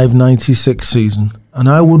 95-96 season, and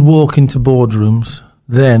I would walk into boardrooms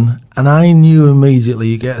then, and I knew immediately,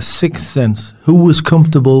 you get a sixth sense who was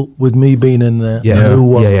comfortable with me being in there, and who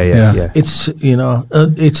wasn't. It's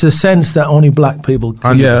it's a sense that only black people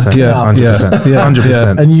can 100%,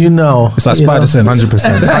 100%. And it's like spider sense.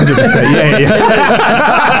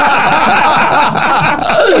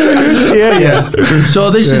 100%. So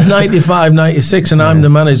this is 95-96, and I'm the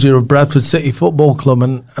manager of Bradford City Football Club,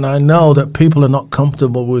 and I know that people are not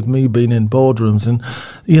comfortable with me being in boardrooms, and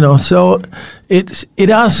so it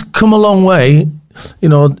has come a long way,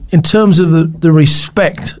 in terms of the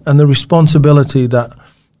respect and the responsibility that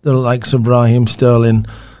the likes of Raheem Sterling,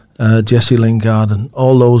 Jesse Lingard, and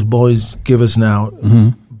all those boys give us now.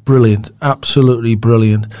 Brilliant, absolutely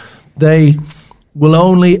brilliant. They will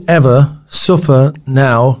only ever suffer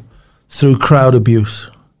now through crowd abuse.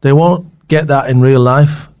 They won't get that in real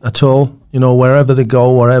life at all, wherever they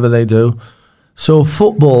go, wherever they do. So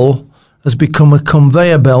football has become a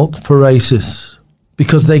conveyor belt for racists,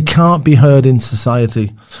 because they can't be heard in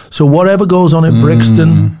society. So whatever goes on in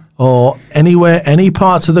Brixton or anywhere, any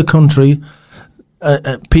parts of the country,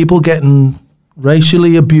 people getting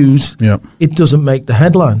racially abused, it doesn't make the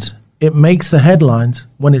headlines. It makes the headlines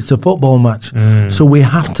when it's a football match. So we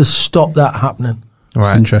have to stop that happening.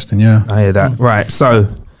 Right. Interesting, I hear that. Right, so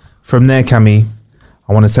from there, Cammy,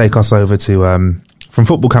 I want to take us over to, from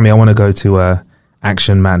football, Cammy, I want to go to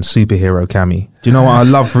action man, superhero Cammy. Do you know what?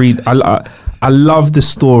 I love the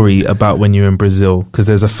story about when you're in Brazil, because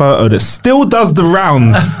there's a photo that still does the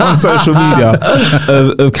rounds on social media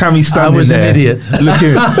of Cammy standing there. I was an idiot.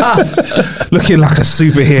 Looking like a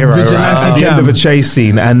superhero at the end of a chase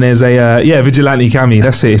scene. And there's a, Vigilante Cammy,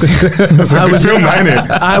 that's it.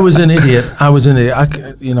 I was an idiot. I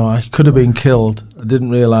could have been killed. I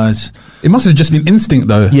didn't realise. It must have just been instinct,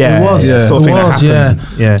 though. Yeah, it was. Yeah. Sort of thing that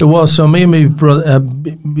happens. It was. So me and my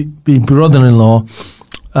brother-in-law,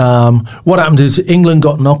 what happened is England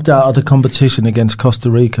got knocked out of the competition against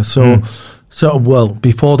Costa Rica.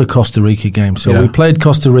 Before the Costa Rica game. So we played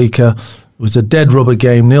Costa Rica. It was a dead rubber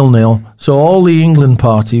game, 0-0. So all the England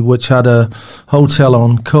party, which had a hotel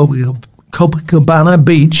on Copacabana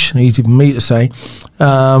Beach, easy for me to say,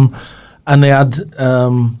 and they had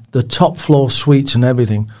the top floor suites and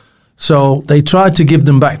everything. So they tried to give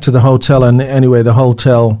them back to the hotel, and anyway, the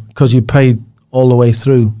hotel, because you paid all the way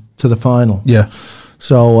through to the final. Yeah.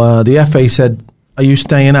 So the FA said, are you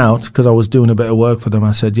staying out? Because I was doing a bit of work for them.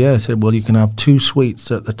 I said, yeah. I said, well, you can have 2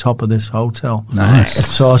 suites at the top of this hotel. Nice.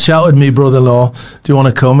 So I shouted me brother-in-law, do you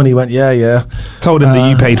want to come? And he went, yeah. Told him that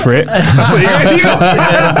you paid for it.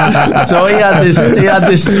 So he had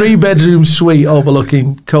this 3-bedroom suite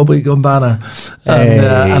overlooking Copacabana,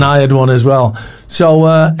 and I had one as well. So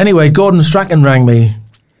anyway, Gordon Strachan rang me.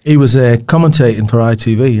 He was commentating for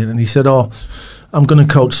ITV, and he said, I'm going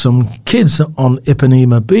to coach some kids on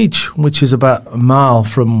Ipanema Beach, which is about a mile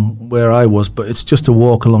from where I was, but it's just a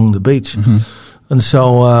walk along the beach. And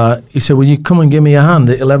so he said, will you come and give me a hand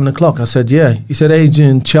at 11 o'clock? I said, yeah. He said,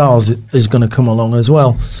 Adrian Charles is going to come along as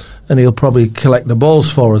well, and he'll probably collect the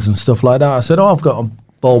balls for us and stuff like that. I said, I've got a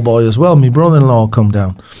ball boy as well. My brother-in-law will come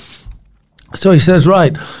down. So he says,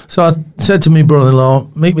 right. So I said to my brother-in-law,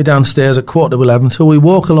 meet me downstairs at 11:15. So we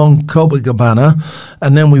walk along Copacabana,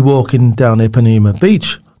 and then we walk in down Ipanema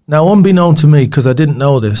Beach. Now, unbeknown to me, because I didn't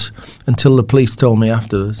know this until the police told me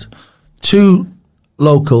afterwards, 2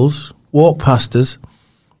 locals walked past us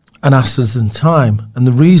and asked us the time. And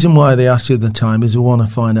the reason why they asked you the time is we want to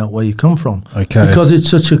find out where you come from. Okay. Because it's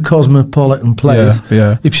such a cosmopolitan place.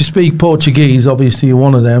 Yeah. If you speak Portuguese, obviously you're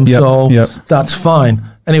one of them, that's fine.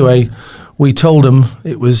 Anyway, we told them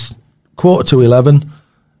it was 11:15.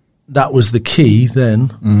 That was the key then,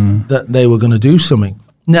 that they were going to do something.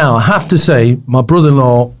 Now, I have to say, my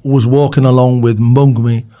brother-in-law was walking along with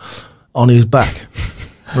Mungme on his back,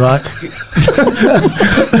 right?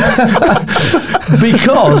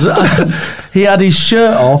 Because he had his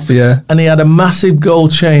shirt off and he had a massive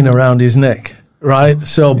gold chain around his neck, right?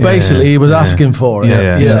 So basically he was asking for it.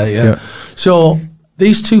 Yeah. So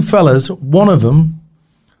these two fellas, one of them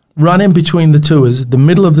ran in between the two of us, the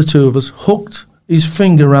middle of the two of us, hooked his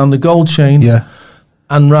finger around the gold chain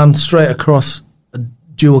and ran straight across a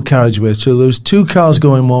dual carriageway. So there was 2 cars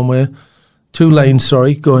going one way, 2 lanes,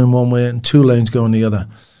 going one way and 2 lanes going the other.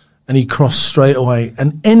 And he crossed straight away.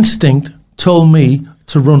 And instinct told me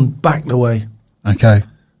to run back the way. Okay.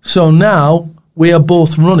 So now we are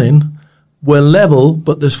both running. We're level,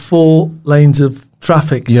 but there's 4 lanes of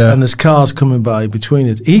traffic and there's cars coming by between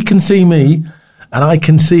us. He can see me and I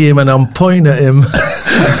can see him and I'm pointing at him.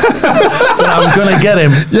 I'm going to get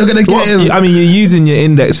him. You're going to get him. I mean, you're using your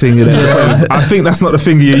index finger there. I think that's not the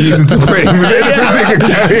finger you're using to bring.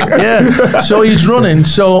 So he's running.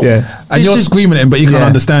 So and you're screaming at him, but you can't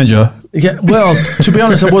understand you. Yeah. Well, to be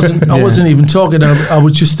honest, I wasn't even talking. I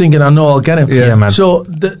was just thinking, I know I'll get him. Yeah, man. So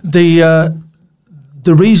the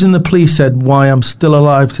reason the police said why I'm still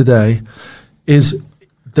alive today is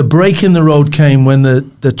the break in the road came when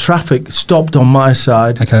the traffic stopped on my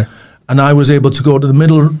side. Okay. And I was able to go to the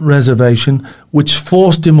middle reservation, which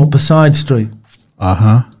forced him up a side street.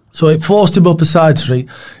 So it forced him up a side street.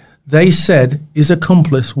 They said his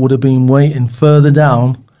accomplice would have been waiting further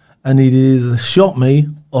down and he'd either shot me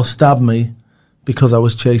or stabbed me because I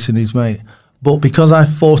was chasing his mate. But because I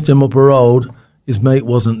forced him up a road, his mate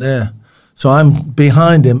wasn't there. So I'm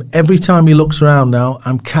behind him. Every time he looks around now,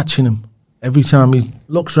 I'm catching him. Every time he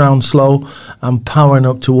looks around slow, I'm powering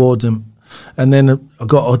up towards him. And then I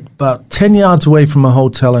got about 10 yards away from my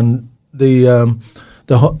hotel, and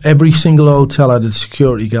every single hotel had a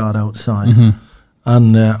security guard outside.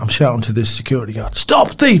 And I'm shouting to this security guard,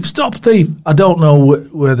 "Stop thief, stop thief." I don't know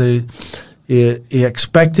whether he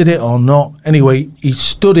expected it or not. Anyway, he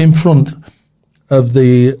stood in front of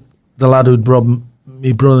the lad who'd robbed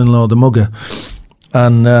my brother-in-law, the mugger.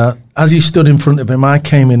 And as he stood in front of him, I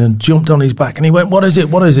came in and jumped on his back. And he went, "What is it?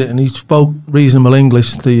 What is it?" And he spoke reasonable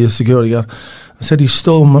English to the security guard. I said, "He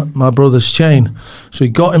stole my brother's chain." So he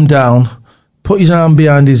got him down, put his arm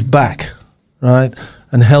behind his back, right,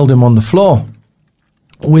 and held him on the floor.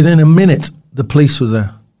 Within a minute, the police were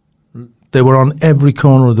there. They were on every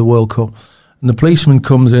corner of the World Cup. And the policeman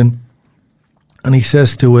comes in and he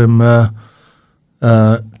says to him,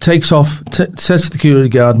 takes off, says to the security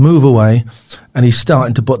guard, "Move away." And he's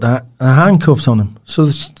starting to put the handcuffs on him. So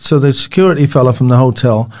the security fella from the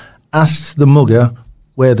hotel asks the mugger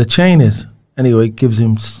where the chain is. Anyway, gives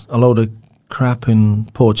him a load of crap in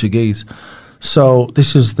Portuguese. So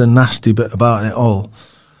this is the nasty bit about it all.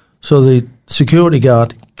 So the security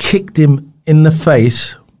guard kicked him in the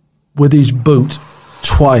face with his boot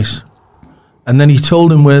twice. And then he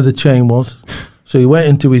told him where the chain was. So he went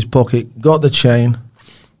into his pocket, got the chain,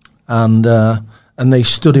 and they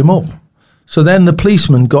stood him up. So then the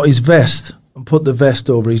policeman got his vest and put the vest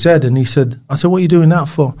over his head. And I said, "What are you doing that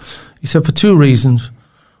for?" He said, "For 2 reasons.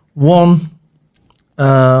 One,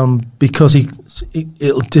 because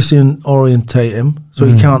it'll disorientate him, so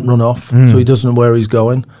he can't run off, so he doesn't know where he's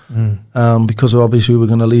going, because obviously we're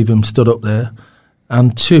going to leave him stood up there.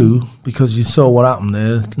 And 2, because you saw what happened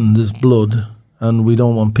there, and there's blood, and we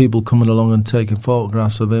don't want people coming along and taking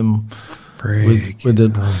photographs of him with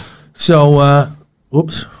the." So,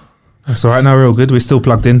 whoops. That's all right. Now we're all good. We're still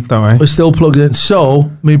plugged in. Don't worry. We're still plugged in. So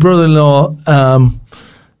my brother-in-law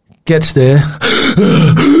gets there.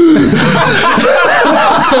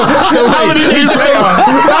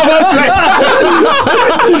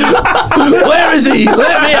 Where is he?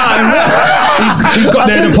 Let me on. He's got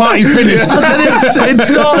there. The party's finished. It's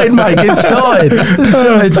sorted, Mike. It's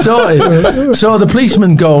sorted. So the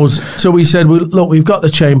policeman goes. So we said, "Well, look, we've got the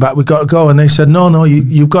chain back. We've got to go." And they said, "No,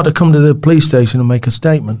 you've got to come to the police station and make a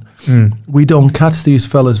statement. We don't catch these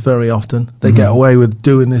fellas very often. They get away with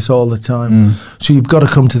doing this all the time. So you've got to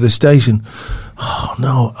come to the station." "Oh,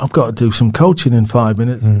 no, I've got to do some coaching in 5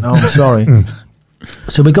 minutes." "No, I'm sorry."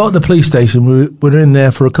 So we got to the police station. We were in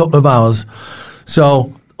there for a couple of hours.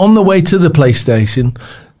 So on the way to the police station,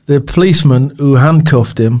 the policeman who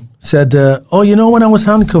handcuffed him said, "Oh, you know, when I was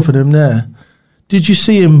handcuffing him there, did you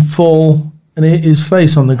see him fall and hit his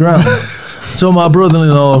face on the ground?" So my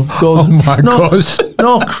brother-in-law goes, "Oh my gosh.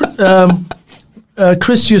 No,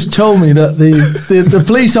 Chris just told me that the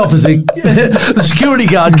police officer, the security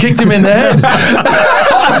guard, kicked him in the head."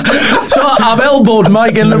 So I've elbowed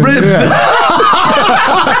Mike in the ribs.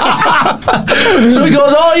 So he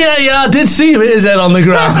goes, "Oh yeah, I did see him hit his head on the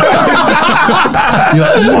ground."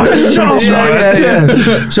 Yeah.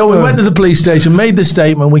 So we went to the police station, made the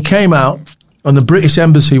statement. We came out, and the British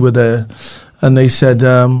Embassy were there, and they said,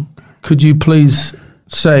 "Could you please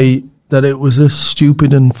say that it was a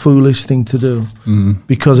stupid and foolish thing to do?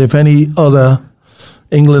 Because if any other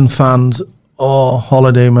England fans or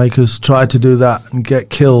holiday makers try to do that and get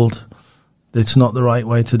killed, it's not the right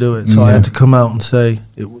way to do it." So I had to come out and say,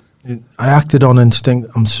 I acted on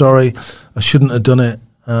instinct. I'm sorry, I shouldn't have done it.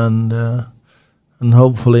 And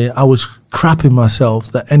hopefully I was crapping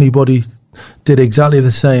myself that anybody did exactly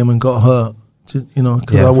the same and got hurt.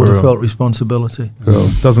 Because I would have felt responsibility.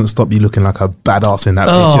 Doesn't stop you looking like a badass in that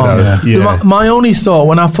picture, though. My only thought,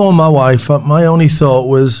 when I phoned my wife, my only thought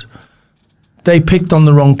was they picked on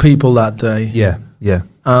the wrong people that day. Yeah.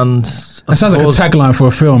 And that sounds like a tagline for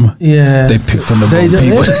a film. Yeah. They picked on the wrong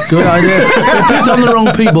people. Good idea. They picked on the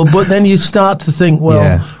wrong people, but then you start to think,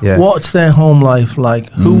 well, what's their home life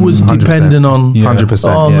like? Who was depending on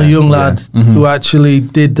 100%, on the young lad who actually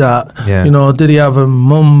did that? Yeah. Did he have a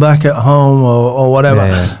mum back at home or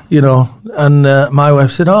whatever? And my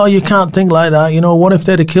wife said, "Oh, you can't think like that. What if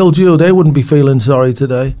they'd have killed you? They wouldn't be feeling sorry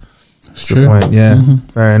today." It's true. Point. Yeah,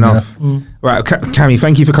 fair enough. Right, Cammy,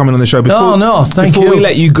 thank you for coming on the show. Before we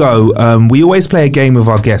let you go, we always play a game with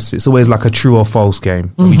our guests. It's always like a true or false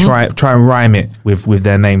game. We try and rhyme it with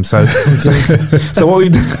their name. So what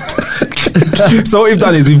we've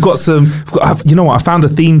done is we've got some. You know what? I found a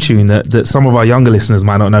theme tune that some of our younger listeners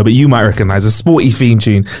might not know, but you might recognise, a sporty theme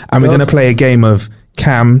tune, and we're going to play a game of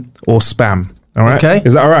Cam or Spam. All right? Okay.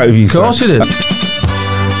 Is that all right with you? Of course it is.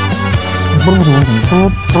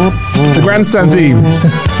 The grandstand theme.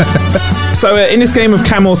 So in this game of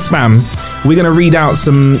Cam or Spam, we're going to read out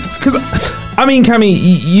some... Because, Cammy,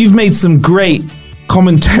 you've made some great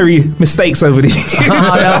commentary mistakes over the years.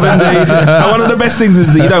 I have indeed. And one of the best things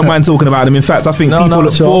is that you don't mind talking about them. In fact, I think people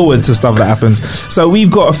look forward to stuff that happens. So we've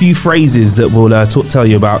got a few phrases that we'll tell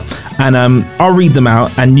you about, and I'll read them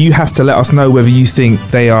out, and you have to let us know whether you think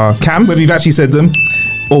they are Cam, whether you've actually said them,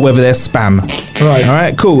 or whether they're spam. Right. All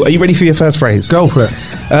right, cool. Are you ready for your first phrase? Go for it.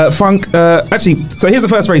 So here's the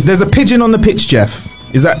first phrase. There's a pigeon on the pitch, Jeff.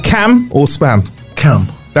 Is that Cam or spam? Cam.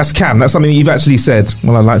 That's Cam. That's something that you've actually said.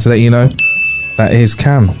 Well, I'd like to let you know. That is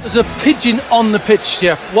Cam. There's a pigeon on the pitch,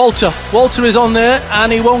 Jeff. Walter is on there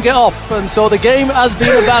and he won't get off, and so the game has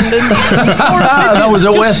been abandoned. That was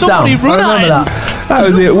a West Ham. I remember that. That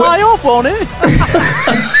was it. Fly off on it.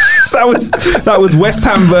 That was West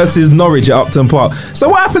Ham versus Norwich at Upton Park. So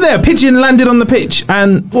what happened there? A pigeon landed on the pitch,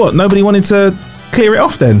 and what? Nobody wanted to clear it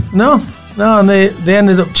off then? No, and they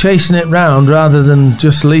ended up chasing it round rather than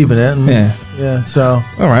just leaving it. And yeah. So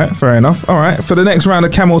all right, fair enough. All right, for the next round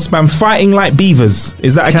of Cam or Spam, fighting like beavers.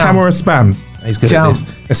 Is that a Cam or a Spam? He's good at this.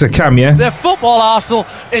 It's a Cam, yeah? Their football arsenal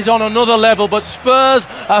is on another level, but Spurs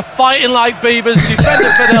are fighting like beavers,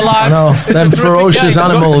 defending for their lives. I know, them ferocious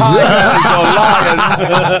animals.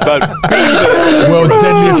 World's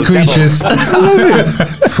deadliest creatures.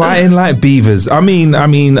 Fighting like beavers. I mean,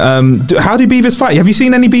 how do beavers fight? Have you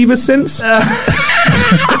seen any beavers since?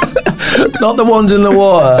 Not the ones in the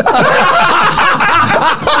water.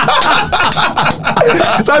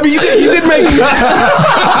 No, but you did make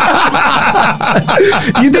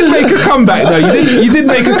you did make a comeback though. You did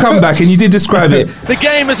make a comeback, and you did describe it. The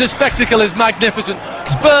game as a spectacle is magnificent.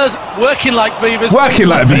 Spurs working like beavers.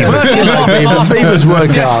 Beavers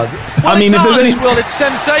work hard. Well, if there's it's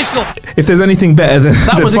sensational. If there's anything better than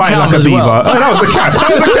fighting like a beaver, that was a Cam.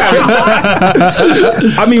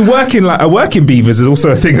 I mean, working beavers is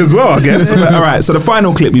also a thing as well, I guess. All right. So the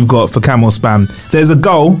final clip we've got for Cam or Spam. There's a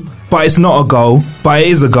goal, but it's not a goal, but it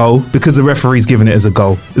is a goal because the referee's given it as a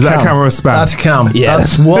goal. Is that Cam or a Spam? That's Cam. Yeah.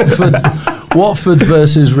 That's Watford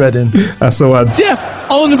versus Reading. That's the one. Jeff,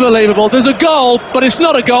 unbelievable. There's a goal, but it's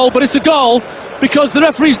not a goal, but it's a goal because the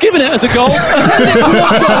referee's given it as a goal.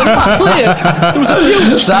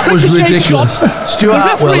 That was ridiculous. Stuart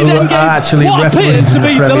Atwell, who actually refereed in the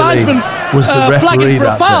Premier League, was the referee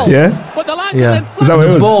that day. Yeah? Is that what it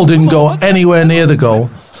was? The ball didn't go anywhere near the goal.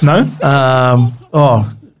 No?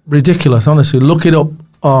 Ridiculous, honestly. Look it up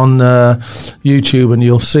on YouTube and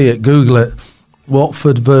you'll see it. Google it.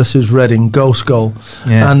 Watford versus Reading, ghost goal.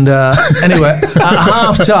 Yeah. And anyway, at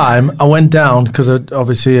half time, I went down because I had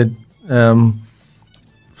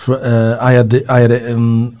it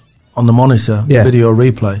on the monitor, the video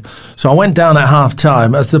replay. So I went down at half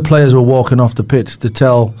time as the players were walking off the pitch to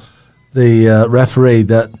tell the referee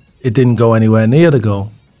that it didn't go anywhere near the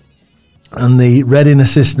goal. And the Reading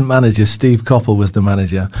assistant manager, Steve Coppell, was the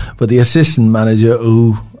manager. But the assistant manager,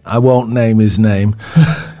 who I won't name his name,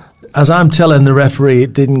 as I'm telling the referee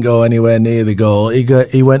it didn't go anywhere near the goal,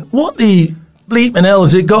 he went, "What the bleeping hell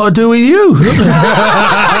has it got to do with you?"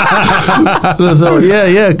 I thought,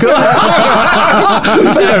 yeah, cool.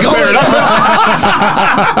 Fair enough.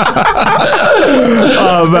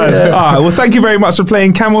 Oh, man. Yeah. All right, well, thank you very much for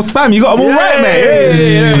playing Camel Spam. You got them all right, mate.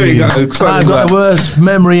 Yeah, there we go. I've got the worst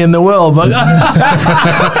memory in the world, but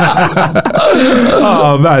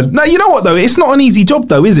oh, man. No, you know what, though? It's not an easy job,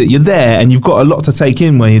 though, is it? You're there and you've got a lot to take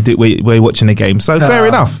in when you're watching a game. So fair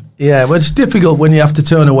enough. Yeah, well, it's difficult when you have to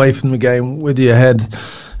turn away from the game with your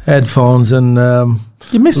headphones and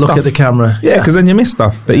you miss look stuff at the camera. Yeah, because then you miss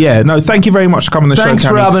stuff. But yeah, no, thank you very much for coming on the show. Thanks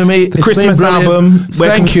for having me. The Christmas album.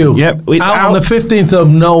 Thank you. Yep, it's out on the 15th of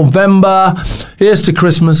November. Here's to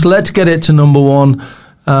Christmas. Let's get it to number one.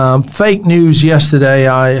 Fake news yesterday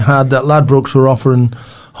I had that Ladbrokes were offering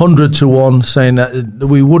 100 to 1, saying that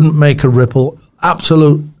we wouldn't make a ripple.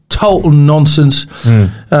 Absolute total nonsense.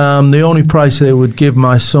 The only price they would give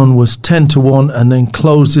my son was 10 to 1, and then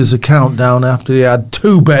closed his account down after he had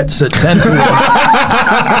 2 bets at 10 to 1.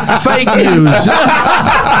 Fake news.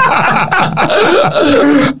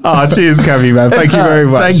 Cheers, Cammy, man. Thank you very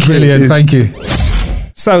much. Thank you. Brilliant. Thank you.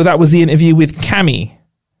 So that was the interview with Cammy,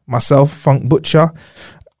 myself, Funk Butcher,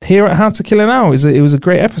 here at How to Kill an Hour. It was a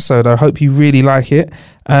great episode. I hope you really like it.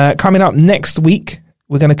 Coming up next week,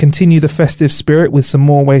 we're going to continue the festive spirit with some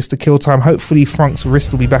more ways to kill time. Hopefully Funk's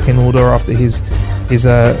wrist will be back in order after his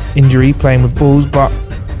injury playing with balls. But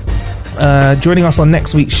joining us on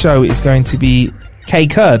next week's show is going to be K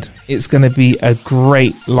Kurd. It's going to be a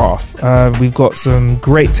great laugh. We've got some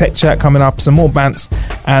great tech chat coming up, some more bants,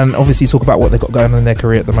 and obviously talk about what they've got going on in their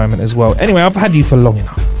career at the moment as well. Anyway, I've had you for long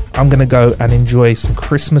enough. I'm going to go and enjoy some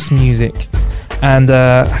Christmas music. And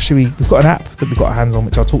actually, we've got an app that we've got our hands on,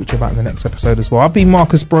 which I'll talk to you about in the next episode as well. I've been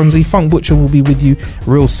Marcus Bronzy. Funk Butcher will be with you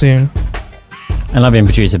real soon. And I've been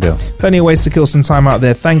Producer Bill. Plenty of ways to kill some time out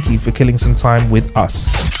there. Thank you for killing some time with us.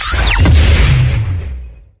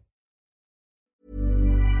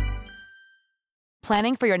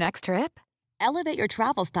 Planning for your next trip? Elevate your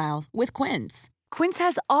travel style with Quince. Quince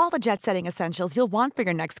has all the jet-setting essentials you'll want for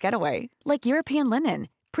your next getaway, like European linen,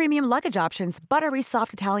 premium luggage options, buttery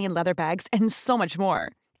soft Italian leather bags, and so much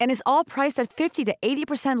more. And is all priced at 50 to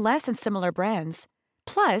 80% less than similar brands.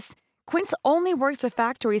 Plus, Quince only works with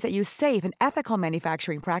factories that use safe and ethical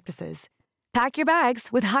manufacturing practices. Pack your bags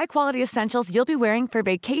with high-quality essentials you'll be wearing for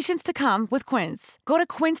vacations to come with Quince. Go to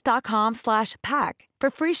quince.com/pack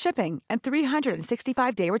for free shipping and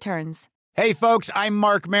 365-day returns. Hey, folks, I'm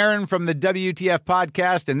Mark Maron from the WTF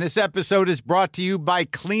Podcast, and this episode is brought to you by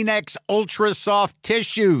Kleenex Ultra Soft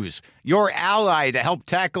Tissues, your ally to help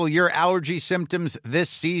tackle your allergy symptoms this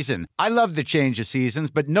season. I love the change of seasons,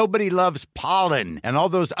 but nobody loves pollen and all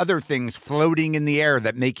those other things floating in the air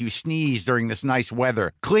that make you sneeze during this nice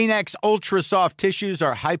weather. Kleenex Ultra Soft Tissues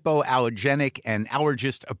are hypoallergenic and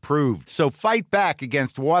allergist approved, so fight back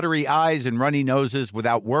against watery eyes and runny noses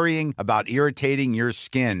without worrying about irritating your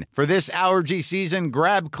skin. For this allergy season,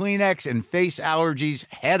 grab Kleenex and face allergies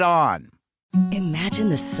head on. Imagine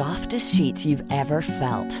the softest sheets you've ever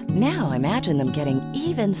felt. Now imagine them getting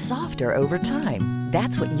even softer over time.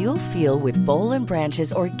 That's what you'll feel with Boll &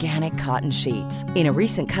 Branch's organic cotton sheets. In a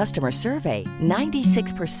recent customer survey,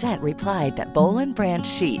 96% replied that Boll & Branch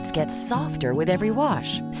sheets get softer with every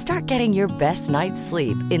wash. Start getting your best night's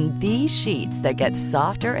sleep in these sheets that get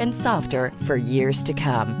softer and softer for years to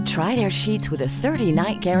come. Try their sheets with a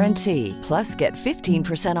 30-night guarantee. Plus, get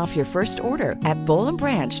 15% off your first order at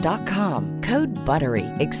bollandbranch.com. Code BUTTERY.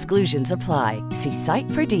 Exclusions apply. See site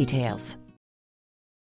for details.